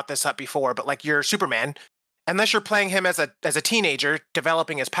already brought this up before, but like you're Superman, unless you're playing him as a teenager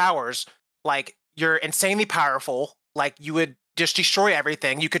developing his powers, like you're insanely powerful. Like you would just destroy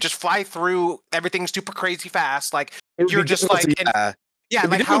everything. You could just fly through everything super crazy fast. Like you're just like, yeah,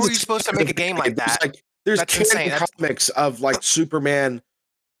 like how are you supposed to make a game like that? There's That's canon insane. comics of like Superman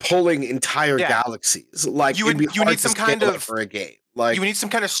pulling entire Yeah. galaxies. Like You it'd be would- you hard need to some kind scale it of- for a game. Like You need some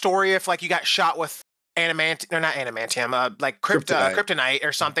kind of story if like you got shot with not adamantium, like Kryptonite. kryptonite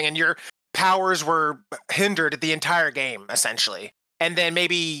or something, and your powers were hindered the entire game essentially. And then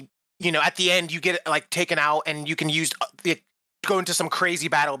maybe at the end you get like taken out, and you can use the go into some crazy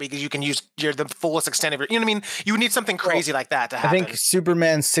battle because you can use the fullest extent of your. You know what I mean? You would need something crazy like that to I happen. think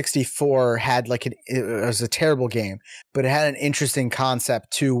Superman 64 had it was a terrible game, but it had an interesting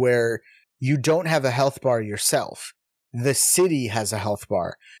concept too, where you don't have a health bar yourself. The city has a health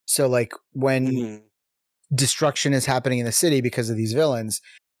bar. So like when Mhm. destruction is happening in the city because of these villains,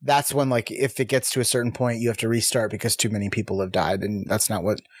 that's when like if it gets to a certain point, you have to restart because too many people have died, and that's not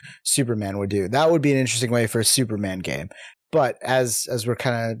what Superman would do. That would be an interesting way for a Superman game. But as we're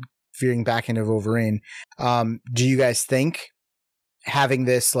kind of veering back into Wolverine, do you guys think having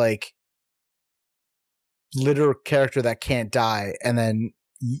this like literal character that can't die, and then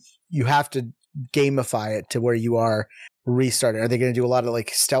you have to gamify it to where you are restarted? Are they going to do a lot of like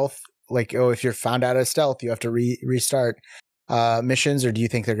stealth? Like, oh, if you're found out of stealth, you have to restart missions, or do you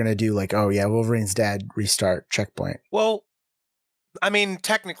think they're going to do like, oh yeah, Wolverine's dead, restart checkpoint? Well, I mean,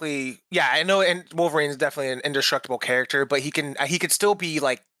 technically, yeah, I know, and Wolverine is definitely an indestructible character, but he could still be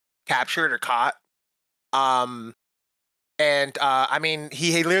like captured or caught. I mean,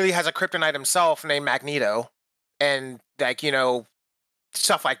 he literally has a kryptonite himself named Magneto, and like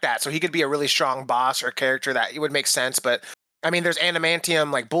stuff like that. So he could be a really strong boss or character that it would make sense. But I mean, there's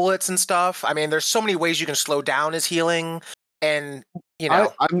adamantium like bullets and stuff. I mean, there's so many ways you can slow down his healing, and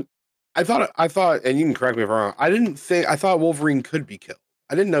I thought, and you can correct me if I'm wrong. I thought Wolverine could be killed.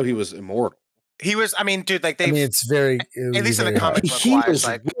 I didn't know he was immortal. he was. I mean, dude, like I mean, it's very at least in the comic He book heals wise,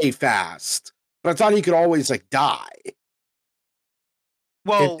 like way fast, but I thought he could always like die.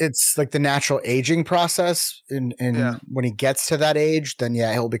 well, it's like the natural aging process, and Yeah. when he gets to that age, then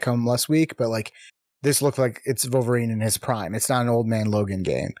yeah, he'll become less weak. But like this looked like it's Wolverine in his prime. It's not an old man Logan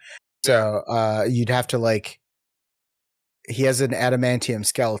game. So you'd have to like, he has an adamantium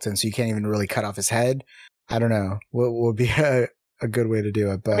skeleton, so you can't even really cut off his head. I don't know what would be a good way to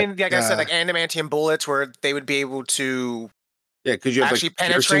do it. But I mean, like I said, like adamantium bullets, where they would be able to Yeah, because you have actually like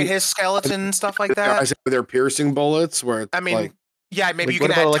penetrate his skeleton and stuff like I that. said they're piercing bullets. Where I mean, like, yeah, maybe Like, you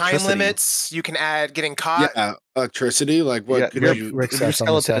what can about add time electricity? limits. You can add getting caught. yeah, electricity. Like what Yeah, could your- you? Rick's if your got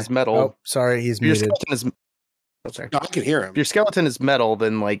something to skeleton say. is metal- Oh, sorry, he's If your muted. skeleton is, oh, sorry. No, I can hear him. If your skeleton is metal,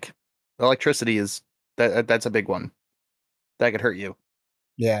 then like electricity is that's a big one. That could hurt you.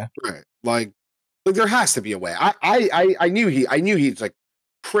 Yeah, Right. Like there has to be a way. I knew he's like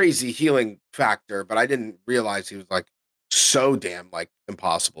crazy healing factor, but I didn't realize he was like so damn like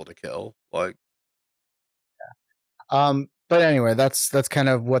impossible to kill. Like but anyway, that's kind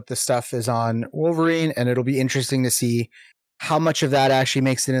of what the stuff is on Wolverine, and it'll be interesting to see how much of that actually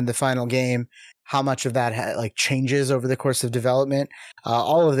makes it in the final game, how much of that like changes over the course of development.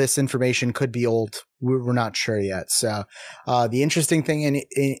 All of this information could be old. We're not sure yet. So the interesting thing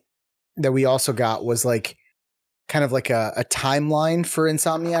in that we also got was like kind of like a timeline for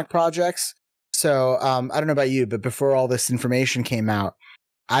Insomniac projects. So I don't know about you, but before all this information came out,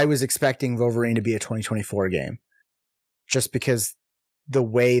 I was expecting Wolverine to be a 2024 game, just because the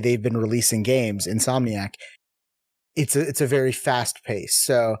way they've been releasing games, Insomniac, it's a very fast pace.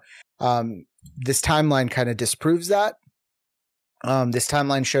 So this timeline kind of disproves that. This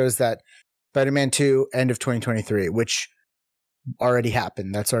timeline shows that Spider-Man 2 end of 2023, which already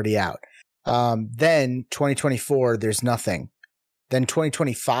happened. That's already out. Then 2024, there's nothing. Then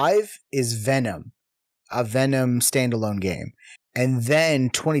 2025 is Venom, a Venom standalone game. And then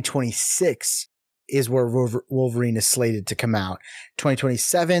 2026 is where Wolverine is slated to come out.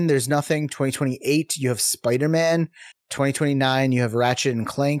 2027, there's nothing. 2028, you have Spider-Man. 2029, you have Ratchet and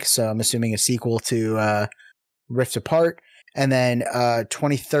Clank. So I'm assuming a sequel to Rift Apart. And then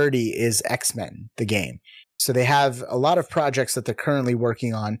 2030 is X-Men, the game. So they have a lot of projects that they're currently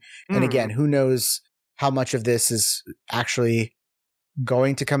working on. And again, who knows how much of this is actually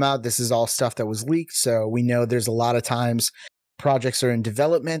going to come out. This is all stuff that was leaked. So we know there's a lot of times projects are in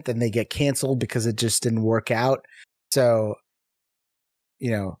development, then they get canceled because it just didn't work out. So,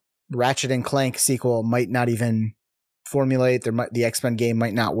 Ratchet and Clank sequel might not even formulate. The X-Men game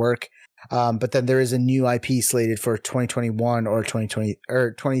might not work. But then there is a new IP slated for 2021 or 2020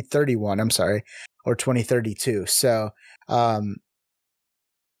 or 2031. I'm sorry, or 2032. So,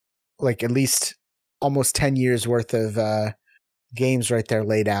 like at least almost 10 years worth of games right there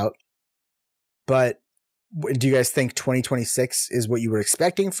laid out. But do you guys think 2026 is what you were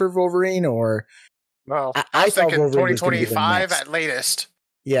expecting for Wolverine, or? Well, I was thought thinking Wolverine was gonna be the 2025 next. at latest.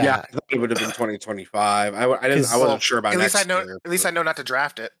 Yeah, I thought it would have been 2025. I didn't. I 'Cause- wasn't sure about At least next I know. year, At least I know not to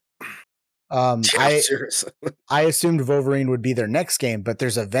draft it. seriously. I assumed Wolverine would be their next game, but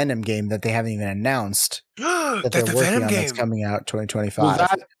there's a Venom game that they haven't even announced that That's they're the working Venom on game. that's coming out 2025. Well,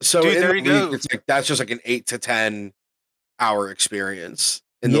 so Dude, in there the you leak, go. it's like that's just like an 8 to 10 hour experience.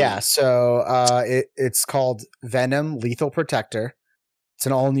 Yeah, so it's called Venom Lethal Protector. It's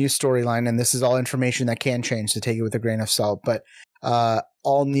an all new storyline, and this is all information that can change, so take it with a grain of salt. But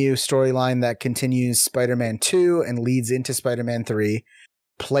all new storyline that continues Spider-Man 2 and leads into Spider-Man 3.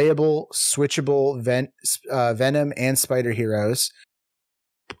 Playable, switchable Venom and Spider Heroes.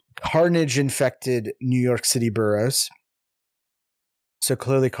 Carnage infected New York City boroughs. So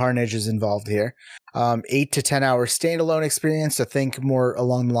clearly Carnage is involved here. 8 to 10 hour standalone experience. So think more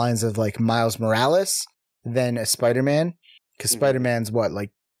along the lines of like Miles Morales than a Spider-Man. Because Spider-Man's what,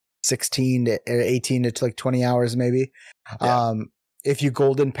 like 16 to 18 to like 20 hours maybe. Yeah. If you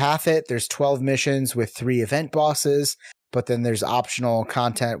golden path it, there's 12 missions with 3 event bosses. But then there's optional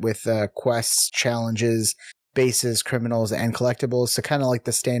content with quests, challenges, bases, criminals, and collectibles. So kind of like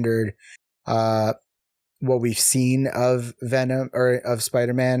the standard what we've seen of Venom or of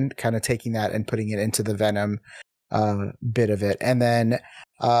Spider-Man, kind of taking that and putting it into the Venom bit of it. And then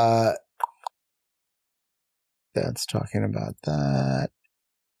that's talking about that.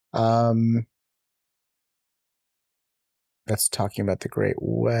 That's talking about the Great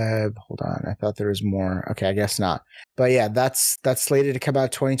Web. Hold on. I thought there was more. Okay, I guess not. But yeah, that's slated to come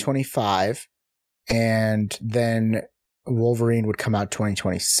out 2025. And then Wolverine would come out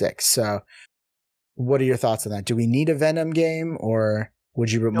 2026. So what are your thoughts on that? Do we need a Venom game, or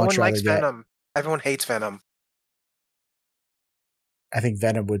would you No much one rather likes get? Venom. Everyone hates Venom. I think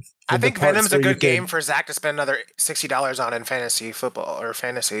Venom would. I think Venom's a good game could, for Zach to spend another $60 on in fantasy football or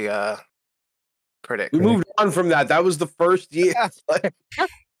fantasy critic. We moved on from that. That was the first year.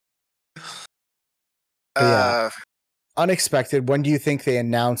 Yeah. Unexpected. When do you think they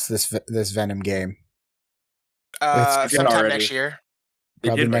announce this Venom game? Sometime already. next year.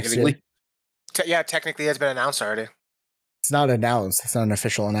 Probably next year. Yeah, technically it's been announced already. It's not announced. It's not an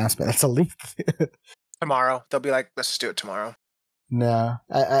official announcement. That's a leak. Tomorrow. They'll be like, let's just do it tomorrow. No,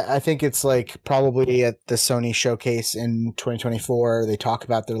 I think it's like probably at the Sony showcase in 2024. They talk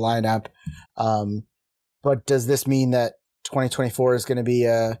about their lineup. But does this mean that 2024 is going to be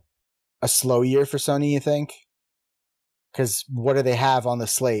a slow year for Sony, you think? Because what do they have on the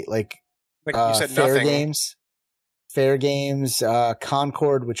slate? Like you said, nothing. Fair Games,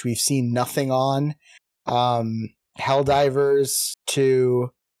 Concord, which we've seen nothing on, Helldivers 2,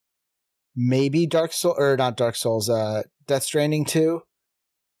 maybe Death Stranding 2.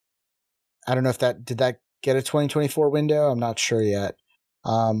 I don't know if did that get a 2024 window? I'm not sure yet.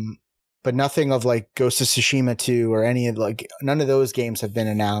 But nothing of like Ghost of Tsushima 2 or any of none of those games have been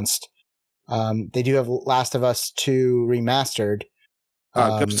announced. They do have Last of Us 2 remastered.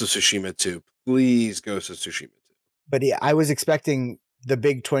 Ghost of Tsushima 2. Please, Ghost of Tsushima 2. But yeah, I was expecting the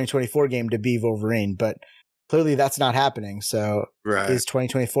big 2024 game to be Wolverine, but clearly that's not happening. So is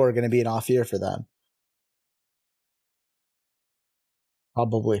 2024 going to be an off year for them?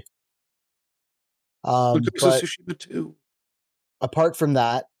 Probably. Ghost of Tsushima 2. Apart from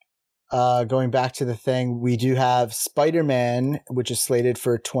that, going back to the thing, we do have Spider-Man, which is slated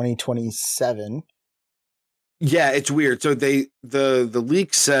for 2027. Yeah, it's weird. So the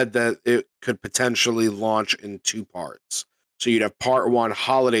leak said that it could potentially launch in 2 parts. So you'd have part 1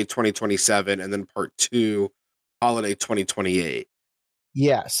 holiday 2027 and then part 2 holiday 2028.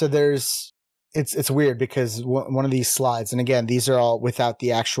 Yeah, so it's weird because one of these slides, and again, these are all without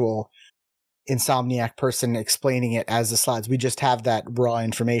the actual Insomniac person explaining it as the slides. We just have that raw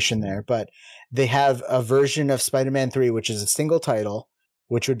information there, but they have a version of Spider-Man 3, which is a single title,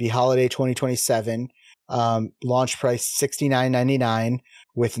 which would be holiday 2027. Launch price $69.99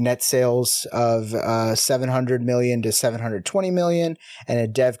 with net sales of $700 million to $720 million and a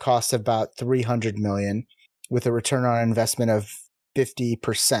dev cost of about $300 million with a return on investment of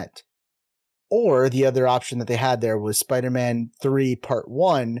 50%. Or the other option that they had there was Spider-Man 3 Part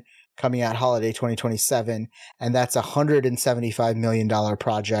 1 coming out holiday 2027, and that's a $175 million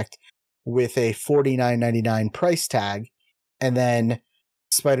project with a $49.99 price tag, and then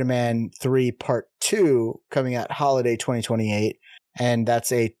Spider-Man 3 Part 2 coming out holiday 2028, and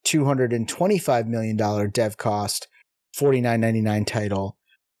that's a $225 million dev cost, $49.99 title.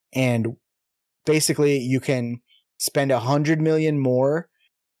 And basically you can spend $100 million more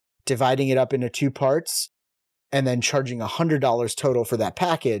dividing it up into 2 parts and then charging $100 total for that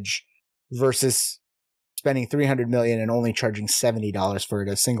package versus spending $300 million and only charging $70 for it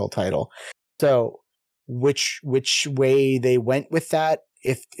as a single title. So which way they went with that,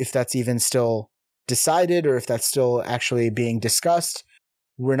 if that's even still decided or if that's still actually being discussed,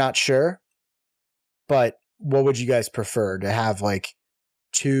 we're not sure. But what would you guys prefer, to have like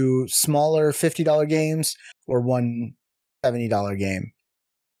 2 smaller $50 games or one $70 game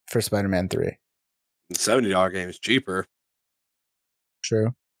for Spider-Man 3? The $70 game is cheaper.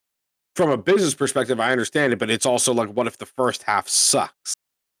 True. From a business perspective, I understand it, but it's also like, what if the first half sucks?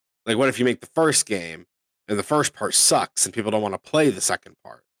 Like, what if you make the first game and the first part sucks and people don't want to play the second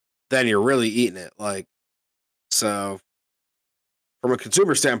part? Then you're really eating it. Like, so from a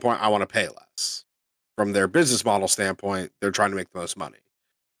consumer standpoint, I want to pay less. From their business model standpoint, they're trying to make the most money.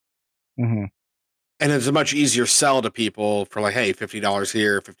 Mm-hmm. And it's a much easier sell to people for like, hey, $50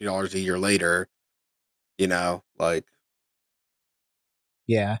 here, $50 a year later, like.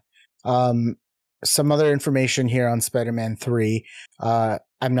 Yeah. Some other information here on Spider-Man 3. I'm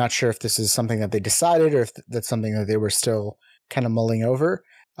not sure if this is something that they decided or if that's something that they were still kind of mulling over.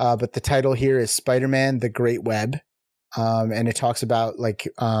 But the title here is Spider-Man: The Great Web. And it talks about like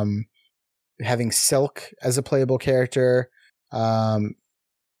having Silk as a playable character.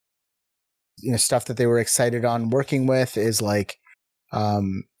 Stuff that they were excited on working with is like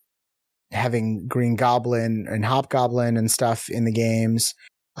having Green Goblin and Hobgoblin and stuff in the games.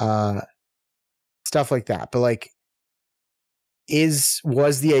 Stuff like that. But like,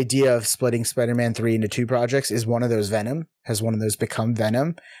 was the idea of splitting Spider-Man 3 into 2 projects, is one of those Venom? Has one of those become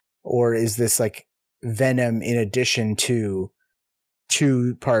Venom? Or is this like Venom in addition to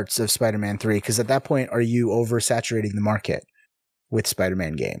 2 parts of Spider-Man 3? Because at that point, are you oversaturating the market with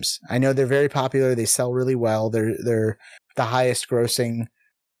Spider-Man games? I know they're very popular. They sell really well. They're the highest grossing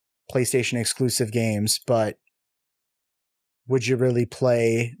PlayStation exclusive games, but would you really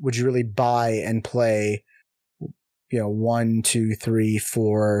buy and play 1, 2, 3,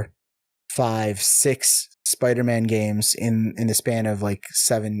 4, 5, 6 Spider-Man games in the span of like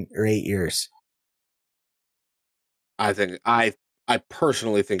 7 or 8 years? I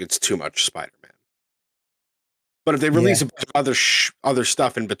personally think it's too much Spider-Man. But if they release a bunch of other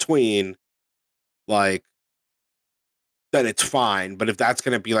stuff in between, like, then it's fine. But if that's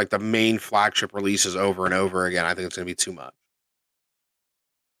going to be like the main flagship releases over and over again, I think it's going to be too much.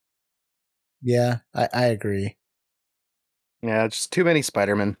 Yeah, I agree. Yeah, just too many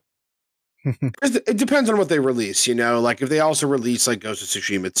Spider-Man. It depends on what they release, like if they also release like Ghost of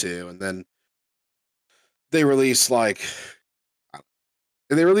Tsushima 2 and then they release like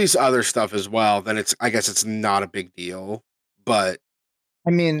they release other stuff as well, then I guess it's not a big deal. But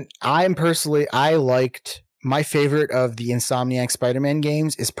I mean, I liked my favorite of the Insomniac Spider-Man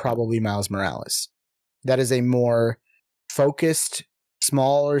games is probably Miles Morales. That is a more focused,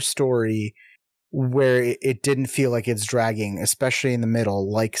 smaller story where it didn't feel like it's dragging, especially in the middle,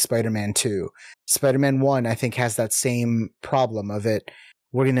 like Spider-Man 2. Spider-Man 1, I think, has that same problem of it.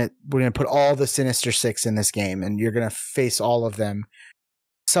 We're gonna put all the Sinister Six in this game, and you're gonna face all of them.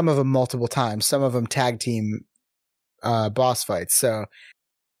 Some of them multiple times, some of them tag team boss fights. So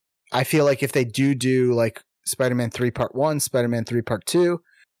I feel like if they do like Spider-Man 3 Part 1, Spider-Man 3 Part 2,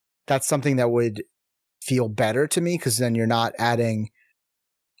 that's something that would feel better to me, because then you're not adding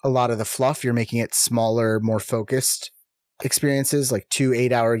a lot of the fluff. You're making it smaller, more focused experiences, like 2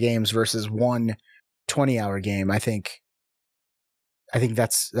 8-hour games versus 1 20-hour game. I think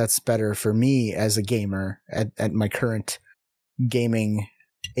that's better for me as a gamer at my current gaming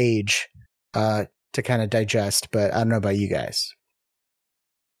age to kind of digest. But I don't know about you guys.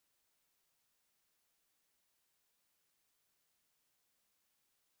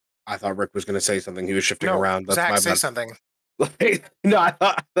 I thought Rick was going to say something. He was shifting around. That's Zach, my say bad. something. No,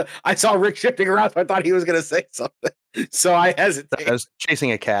 I saw Rick shifting around, so I thought he was going to say something. So I hesitated. I was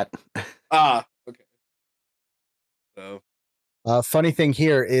chasing a cat. Okay. So, funny thing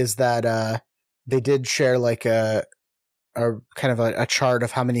here is that they did share like a kind of a chart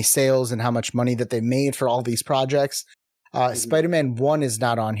of how many sales and how much money that they made for all these projects. Spider-Man 1 is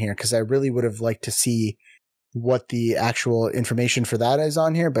not on here because I really would have liked to see what the actual information for that is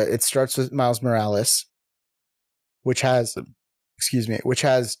on here, but it starts with Miles Morales, which has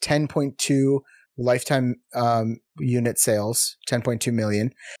 10.2 lifetime unit sales, 10.2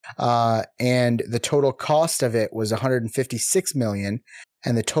 million. And the total cost of it was 156 million.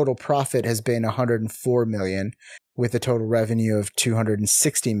 And the total profit has been 104 million with a total revenue of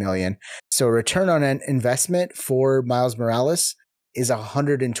 260 million. So return on an investment for Miles Morales is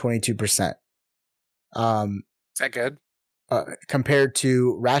 122%. Is that good? Compared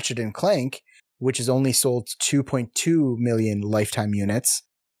to Ratchet and Clank, which has only sold 2.2 million lifetime units,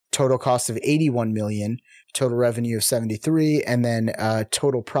 total cost of 81 million, total revenue of 73, and then a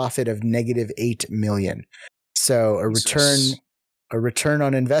total profit of negative 8 million. So a return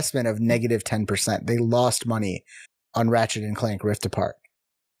on investment of negative 10%. They lost money on Ratchet and Clank Rift Apart.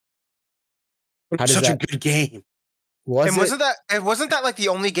 such a good game. Wasn't that like the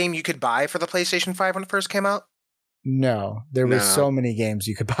only game you could buy for the PlayStation 5 when it first came out? No, there was No. so many games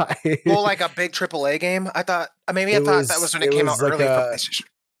you could buy. Well, like a big AAA game. I thought maybe I It thought that was when it came out was like early for a- PlayStation.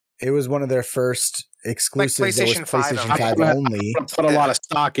 It was one of their first exclusives that was PlayStation 5 PlayStation only. 5 I'm only. gonna put a lot of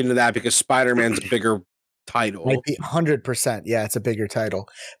stock into that because Spider-Man's a bigger title. Might be 100%. Yeah, it's a bigger title,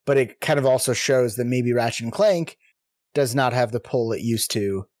 but it kind of also shows that maybe Ratchet and Clank does not have the pull it used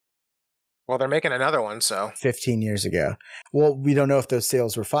to Well, they're making another one, so 15 years ago. Well, we don't know if those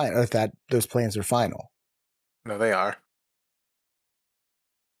sales were final, or if those plans were final. no, they are.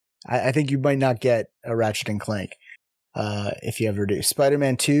 I think you might not get a Ratchet and Clank if you ever do.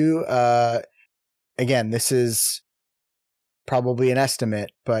 Spider-Man 2, again, this is probably an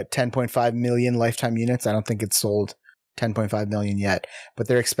estimate, but 10.5 million lifetime units. I don't think it's sold 10.5 million yet, but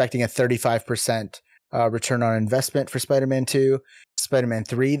they're expecting a 35% return on investment for Spider-Man 2. Spider-Man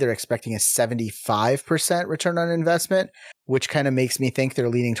 3, they're expecting a 75% return on investment, which kind of makes me think they're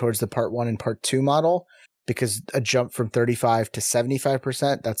leaning towards the part 1 and part 2 model, because a jump from 35 to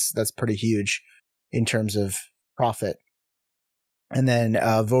 75%, that's pretty huge in terms of profit. And then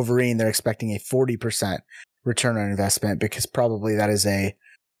Wolverine, they're expecting a 40% return on investment, because probably that is a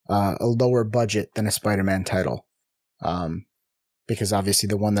lower budget than a Spider-Man title. Because obviously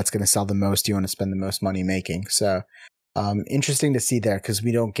the one that's going to sell the most, you want to spend the most money making. So interesting to see there, because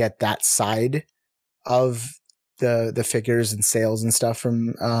we don't get that side of the figures and sales and stuff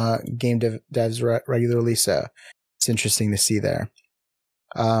from game devs regularly. So it's interesting to see there.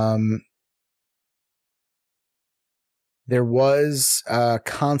 There was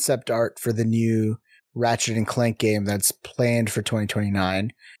concept art for the new Ratchet and Clank game that's planned for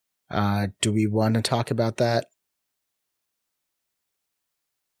 2029. Do we want to talk about that?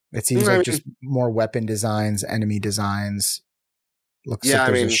 It seems like just more weapon designs, enemy designs. Looks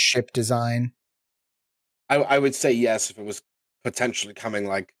like there's a ship design. I would say yes if it was potentially coming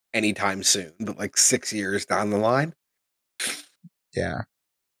like anytime soon, but like 6 years down the line. Yeah.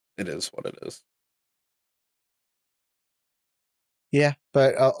 It is what it is. Yeah,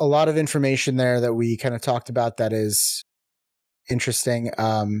 but a lot of information there that we kind of talked about that is interesting.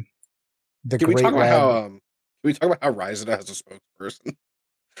 Can we talk about how Ryzena has a spokesperson?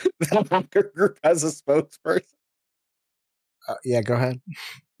 The hacker group has a spokesperson. Yeah, go ahead.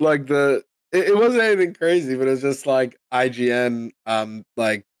 Like it wasn't anything crazy, but it's just like IGN.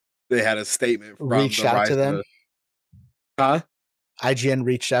 Like they had a statement from reached out to them. Huh? IGN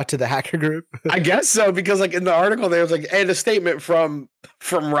reached out to the hacker group. I guess so, because like in the article there was like, and a statement from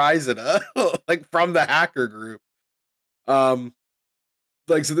Ryzena, like from the hacker group.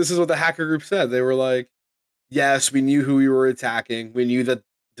 Like, so this is what the hacker group said. They were like, yes, we knew who we were attacking. We knew that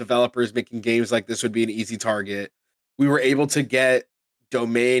developers making games like this would be an easy target. We were able to get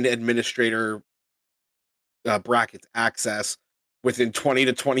domain administrator brackets access within 20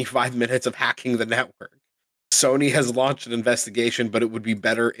 to 25 minutes of hacking the network. Sony has launched an investigation, but it would be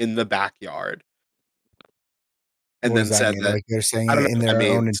better in the backyard. And then said that, like they're saying I don't know in what their that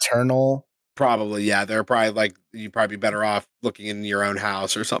own means. internal. Probably, yeah. They're probably like, you'd probably be better off looking in your own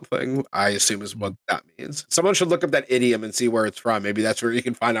house or something, I assume is what that means. Someone should look up that idiom and see where it's from. Maybe that's where you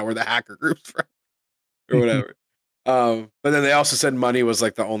can find out where the hacker group's from or whatever. But then they also said money was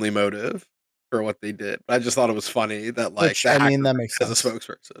like the only motive for what they did. I just thought it was funny that like Which, the hacker that group makes has sense. a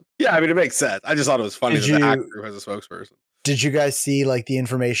spokesperson. Yeah, I mean, it makes sense. I just thought it was funny that the hacker group has a spokesperson. Did you guys see like the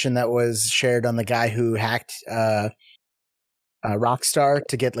information that was shared on the guy who hacked Rockstar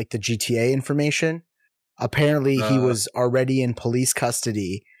to get like the GTA information? Apparently he was already in police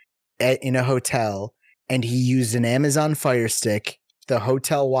custody in a hotel, and he used an Amazon Fire Stick, the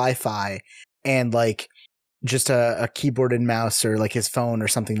hotel Wi-Fi, and like just a keyboard and mouse, or like his phone or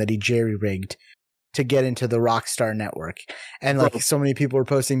something that he jerry-rigged to get into the Rockstar network. And like so many people were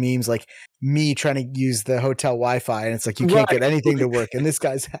posting memes like me trying to use the hotel Wi-Fi, and it's like you can't get anything to work, and this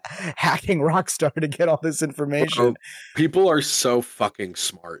guy's hacking Rockstar to get all this information. People are so fucking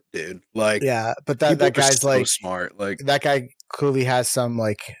smart, dude. Like, yeah, but that guy's so like smart. Like, that guy clearly has some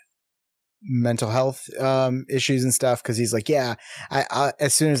like mental health issues and stuff, because he's like, yeah, I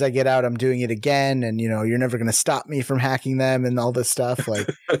as soon as I get out, I'm doing it again, and you know, you're never going to stop me from hacking them and all this stuff. Like,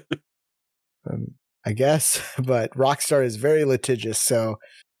 I guess, but Rockstar is very litigious, so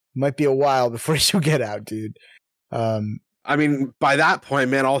it might be a while before you get out, dude. I mean, by that point,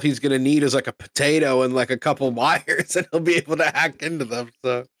 man, all he's gonna need is like a potato and like a couple wires, and he'll be able to hack into them.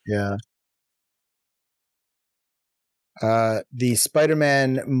 So yeah. The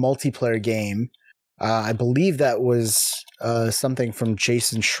Spider-Man multiplayer game, I believe that was something from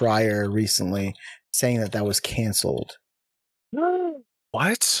Jason Schreier recently, saying that was canceled.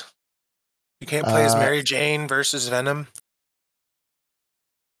 What? You can't play as Mary Jane versus Venom?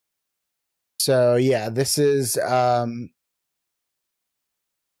 So yeah, this is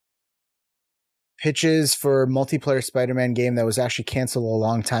pitches for multiplayer Spider-Man game that was actually canceled a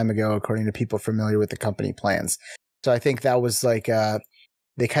long time ago, according to people familiar with the company plans. So I think that was like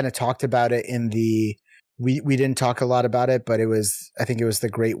they kind of talked about it in the we didn't talk a lot about it, but I think it was the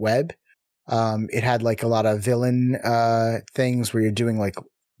Great Web. It had like a lot of villain things where you're doing like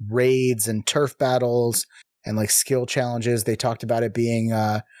raids and turf battles and like skill challenges. They talked about it being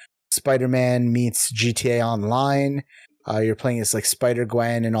Spider-Man meets GTA Online. You're playing as like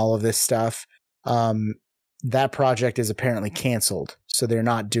Spider-Gwen and all of this stuff. That project is apparently canceled, so they're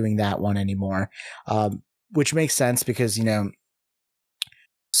not doing that one anymore, which makes sense because, you know,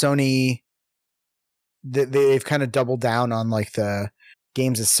 Sony, they've kind of doubled down on like the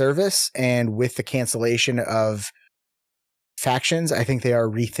games as service, and with the cancellation of factions, I think they are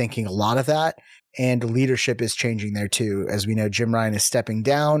rethinking a lot of that, and leadership is changing there too. As we know, Jim Ryan is stepping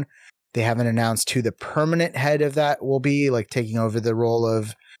down. They haven't announced who the permanent head of that will be, like taking over the role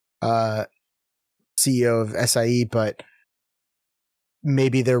of CEO of SIE, but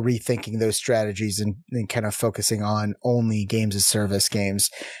maybe they're rethinking those strategies and kind of focusing on only games as service games.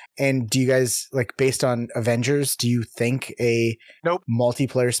 And do you guys, like, based on Avengers, do you think a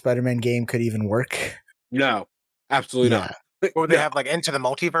multiplayer Spider-Man game could even work? No, absolutely not. Or they have like Into the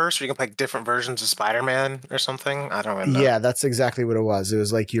Multiverse where you can play different versions of Spider-Man or something? I don't remember. Yeah, that's exactly what it was. It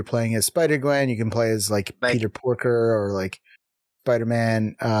was like you're playing as Spider-Gwen, you can play as like Peter Porker or like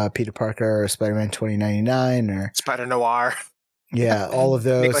Spider-Man, Peter Parker, or Spider-Man 2099 or Spider-Noir. Yeah, all of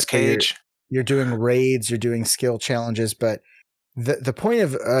those. Nicolas Cage. You're doing raids, you're doing skill challenges, but the point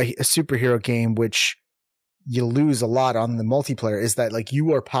of a superhero game, which you lose a lot on the multiplayer, is that like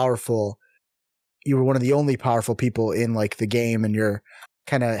you are powerful. You were one of the only powerful people in like the game, and you're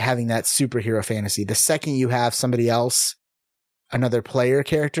kind of having that superhero fantasy. The second you have somebody else, another player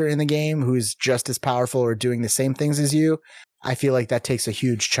character in the game who's just as powerful or doing the same things as you, I feel like that takes a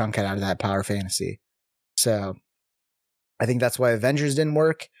huge chunk out of that power fantasy. So I think that's why Avengers didn't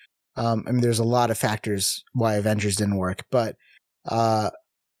work. I mean, there's a lot of factors why Avengers didn't work, but I'm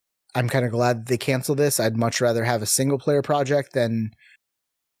kind of glad that they canceled this. I'd much rather have a single player project than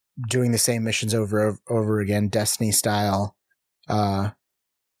doing the same missions over again, Destiny style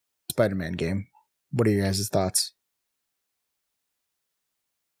Spider-Man game. What are your guys' thoughts?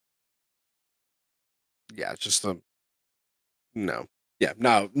 Yeah, it's just no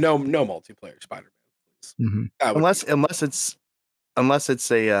multiplayer Spider-Man. Mm-hmm. Unless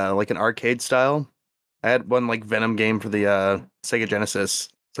it's a like an arcade style. I had one like Venom game for the Sega Genesis.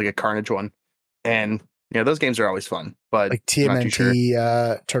 It's like a Carnage one, and those games are always fun. But like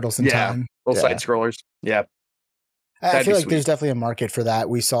TMNT, Turtles in Time, little side scrollers. Yeah, I feel like there's definitely a market for that.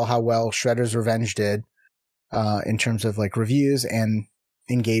 We saw how well Shredder's Revenge did in terms of like reviews and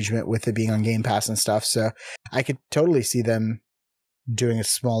engagement with it being on Game Pass and stuff. So I could totally see them doing a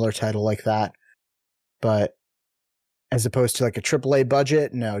smaller title like that, but as opposed to like a AAA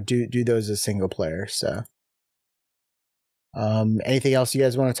budget, no, do those as single player. So, anything else you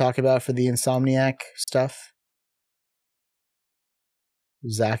guys want to talk about for the Insomniac stuff?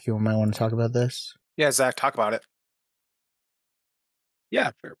 Zach, you might want to talk about this. Yeah, Zach, talk about it.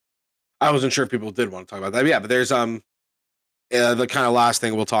 Yeah, sure. I wasn't sure if people did want to talk about that. But yeah, but there's the kind of last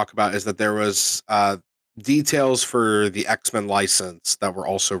thing we'll talk about is that there was details for the X-Men license that were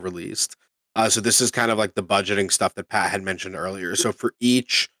also released. So this is kind of like the budgeting stuff that Pat had mentioned earlier. So for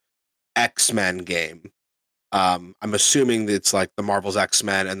each X-Men game, I'm assuming that it's like the Marvel's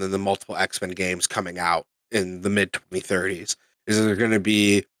X-Men and then the multiple X-Men games coming out in the mid 2030s. Is there going to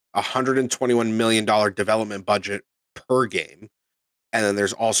be $121 million development budget per game? And then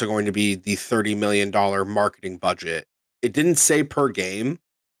there's also going to be the $30 million marketing budget. It didn't say per game.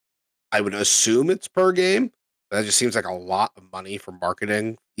 I would assume it's per game. That just seems like a lot of money for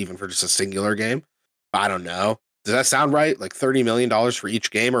marketing, even for just a singular game. I don't know. Does that sound right? Like $30 million for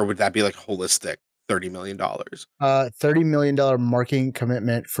each game, or would that be like holistic $30 million? $30 million marketing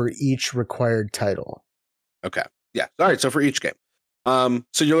commitment for each required title. Okay. Yeah. All right. So for each game. So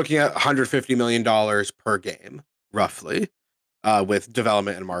you're looking at $150 million per game, roughly, with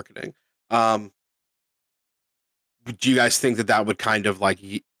development and marketing. Do you guys think that would kind of like,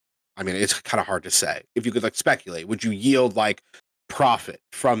 I mean, it's kind of hard to say. If you could like speculate, would you yield like profit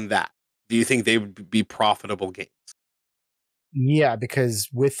from that? Do you think they would be profitable games? Yeah, because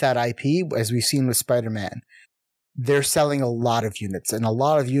with that IP, as we've seen with Spider-Man, they're selling a lot of units, and a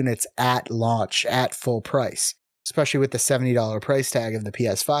lot of units at launch at full price, especially with the $70 price tag of the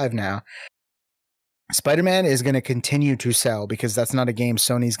PS5 now. Spider-Man is going to continue to sell because that's not a game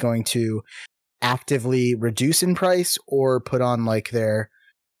Sony's going to actively reduce in price or put on like their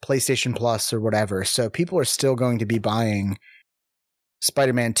PlayStation Plus or whatever. So people are still going to be buying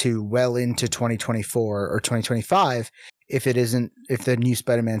Spider-Man 2 well into 2024 or 2025 if the new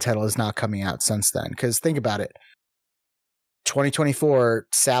Spider-Man title is not coming out since then. Because think about it. 2024,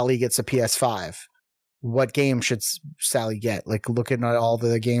 Sally gets a PS5. What game should Sally get? Like, looking at all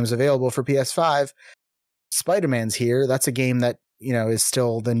the games available for PS5, Spider-Man's here. That's a game that, is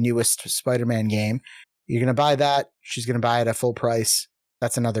still the newest Spider-Man game. You're going to buy that. She's going to buy it at full price.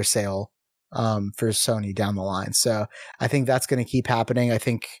 That's another sale for Sony down the line. So I think that's going to keep happening. I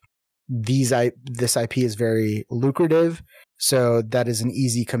think this IP is very lucrative. So that is an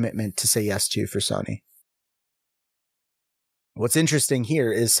easy commitment to say yes to for Sony. What's interesting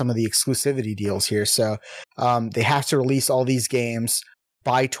here is some of the exclusivity deals here. So they have to release all these games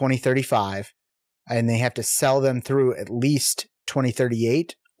by 2035, and they have to sell them through at least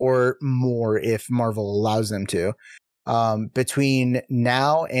 2038 or more if Marvel allows them to. Between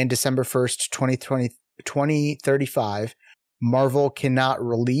now and December 1st, 2035, Marvel cannot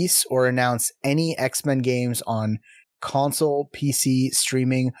release or announce any X-Men games on console, PC,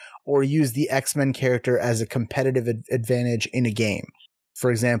 streaming, or use the X-Men character as a competitive advantage in a game.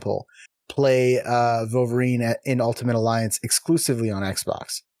 For example, play Wolverine in Ultimate Alliance exclusively on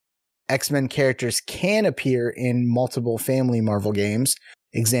Xbox. X-Men characters can appear in multiple family Marvel games,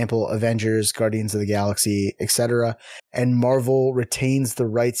 example Avengers, Guardians of the Galaxy, etc. And Marvel retains the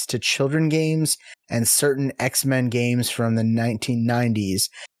rights to children games and certain X-Men games from the 1990s,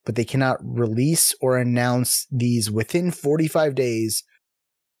 but they cannot release or announce these within 45 days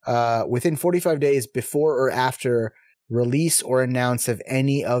before or after release or announce of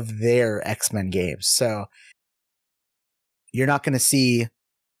any of their X-Men games. So you're not going to see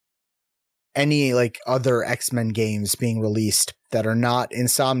any other X-Men games being released that are not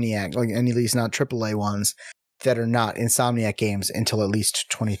Insomniac, at least not AAA ones that are not Insomniac games until at least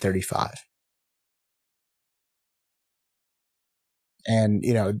 2035. And,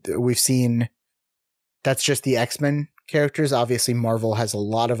 we've seen that's just the X-Men characters. Obviously, Marvel has a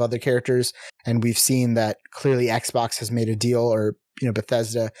lot of other characters, and we've seen that clearly Xbox has made a deal, or,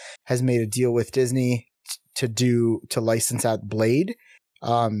 Bethesda has made a deal with Disney to license out Blade,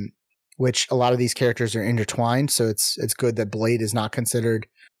 which a lot of these characters are intertwined. So it's good that Blade is not considered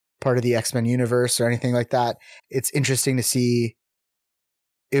part of the X-Men universe or anything like that. It's interesting to see.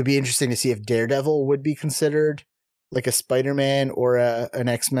 It would be interesting to see if Daredevil would be considered like a Spider-Man or an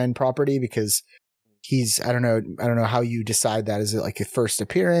X-Men property, because I don't know how you decide that. Is it like a first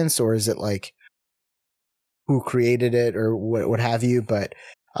appearance, or is it like who created it, or what have you? But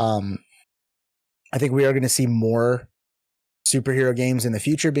I think we are going to see more superhero games in the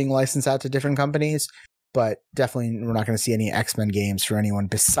future being licensed out to different companies, but definitely we're not going to see any X-Men games for anyone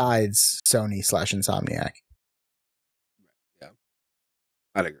besides Sony/Insomniac. Yeah,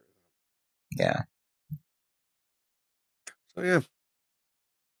 I'd agree. Yeah. So yeah.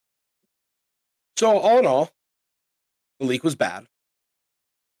 So all in all, the leak was bad.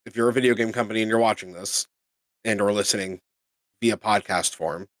 If you're a video game company and you're watching this and or listening via podcast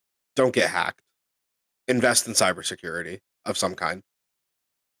form, don't get hacked. Invest in cybersecurity of some kind.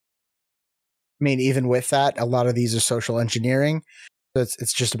 I mean, even with that, a lot of these are social engineering. So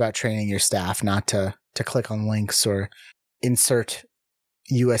it's just about training your staff not to click on links or insert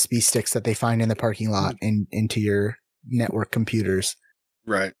USB sticks that they find in the parking lot into your network computers.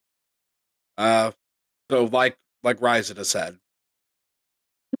 Right. So like Ryzen has said,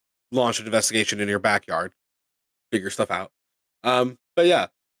 launch an investigation in your backyard, figure stuff out. But yeah,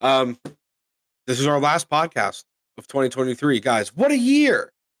 this is our last podcast of 2023, guys. What a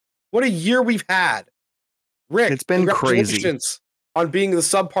year! What a year we've had. Rick, it's been crazy on being the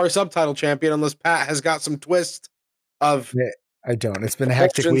subpar subtitle champion, unless Pat has got some twist of. Yeah, I don't. It's been a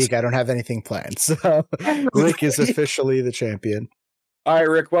hectic week. I don't have anything planned. So Rick is officially the champion. All right,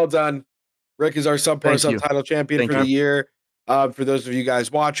 Rick, well done. Rick is our subpar subtitle champion for the year. For those of you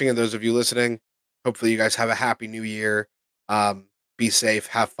guys watching and those of you listening, hopefully you guys have a happy new year. Be safe,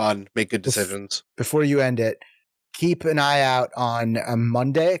 have fun, make good decisions. Before you end it, keep an eye out on a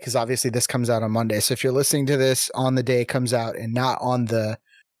Monday, because obviously this comes out on Monday. So if you're listening to this on the day it comes out and not on the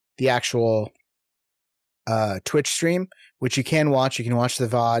actual Twitch stream, which you can watch the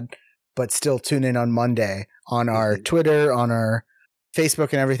VOD, but still tune in on Monday on our Twitter, on our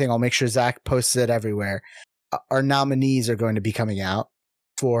Facebook and everything. I'll make sure Zach posts it everywhere. Our nominees are going to be coming out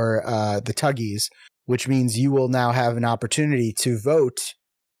for the Tuggies, which means you will now have an opportunity to vote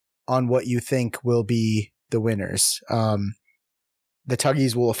on what you think will be the winners. The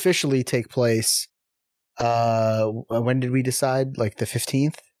Tuggies will officially take place. When did we decide? Like the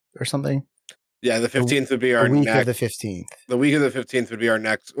 15th or something? Yeah, the 15th would be The our week next. of the 15th. The week of the 15th would be our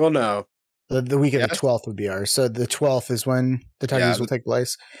next. Well, no, The week of the Yes? 12th would be ours. So the 12th is when the Tuggies Yeah, will take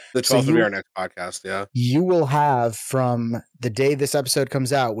place. the 12th So would be our next podcast. Yeah. You will have from the day this episode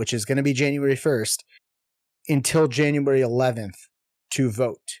comes out, which is going to be January 1st, until January 11th to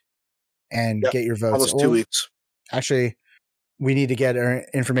vote and Yep, get your votes. Almost 2 Or- weeks. Actually, we need to get our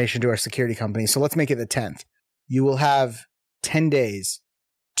information to our security company. So let's make it the 10th. You will have 10 days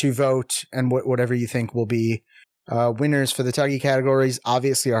to vote and whatever you think will be winners for the Tuggy categories.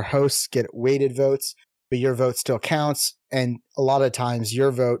 Obviously, our hosts get weighted votes, but your vote still counts. And a lot of times, your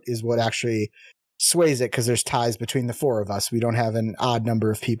vote is what actually sways it because there's ties between the four of us. We don't have an odd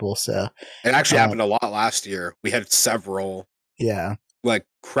number of people. So, It actually happened a lot last year. We had several yeah. like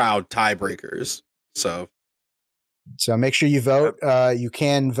crowd tiebreakers. So Make sure you vote. You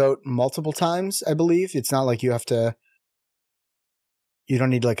can vote multiple times, I believe. It's not like you have to. You don't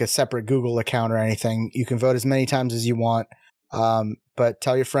need like a separate Google account or anything. You can vote as many times as you want. But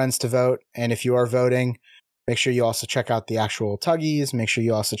tell your friends to vote. And if you are voting, make sure you also check out the actual Tuggies. Make sure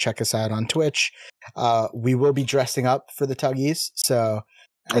you also check us out on Twitch. We will be dressing up for the Tuggies. So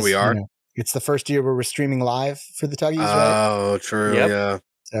we are. It's the first year where we're streaming live for the Tuggies, right? Oh, true. Yep. Yeah.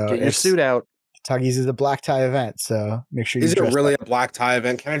 So Get your suit out. Tuggies is a black tie event. So make sure you Is it dress really up. a black tie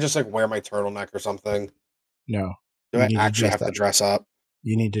event? Can I just like wear my turtleneck or something? No. Do You I need to actually dress have to up. dress up?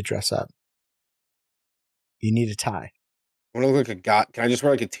 You need to dress up. You need a tie. I want to look like a god. Can I just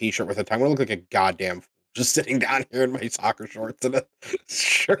wear like a t-shirt with a tie? I want to look like a goddamn fool, just sitting down here in my soccer shorts and a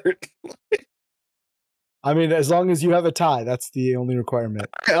shirt. I mean, as long as you have a tie, that's the only requirement.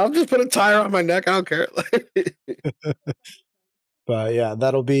 I'll just put a tie around my neck. I don't care. But yeah,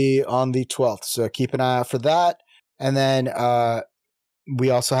 that'll be on the 12th. So keep an eye out for that. And then we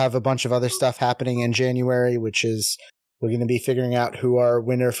also have a bunch of other stuff happening in January, which is we're going to be figuring out who our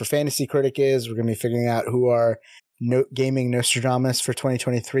winner for Fantasy Critic is. We're going to be figuring out who our Gaming Nostradamus for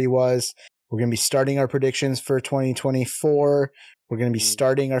 2023 was. We're going to be starting our predictions for 2024. We're going to be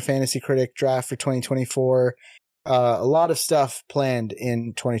starting our Fantasy Critic draft for 2024. A lot of stuff planned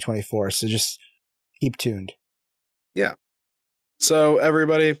in 2024. So just keep tuned. So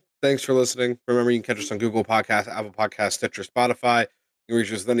everybody, thanks for listening. Remember, you can catch us on Google Podcasts, Apple Podcasts, Stitcher, Spotify. You can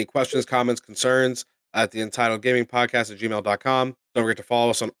reach us with any questions, comments, concerns at the Entitled Gaming Podcast at gmail.com. Don't forget to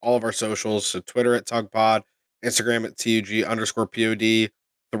follow us on all of our socials. So Twitter at TugPod, Instagram at TUG_POD,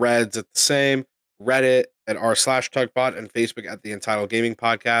 Threads at the same, Reddit at r/TugPod, and Facebook at the Entitled Gaming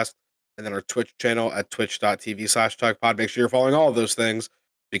Podcast. And then our Twitch channel at twitch.tv/TugPod. Make sure you're following all of those things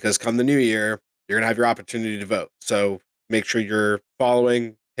because come the new year, you're going to have your opportunity to vote. So make sure you're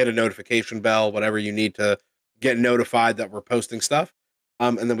following, hit a notification bell, whatever you need to get notified that we're posting stuff.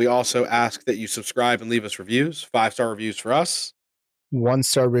 And then we also ask that you subscribe and leave us reviews, 5-star reviews for us.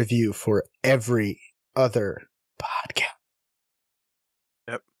 1-star review for every other podcast.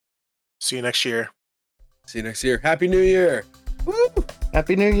 See you next year. See you next year. Happy New Year. Woo!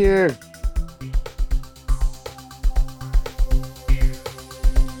 Happy New Year.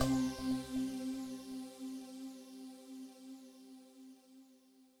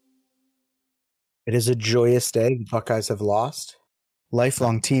 It is a joyous day. The Buckeyes have lost.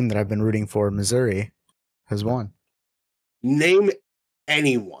 Lifelong team that I've been rooting for, Missouri, has won. Name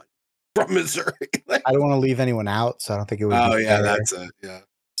anyone from Missouri. I don't want to leave anyone out, so I don't think it would be Oh, yeah, fair. that's it. Yeah.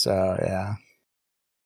 So, yeah.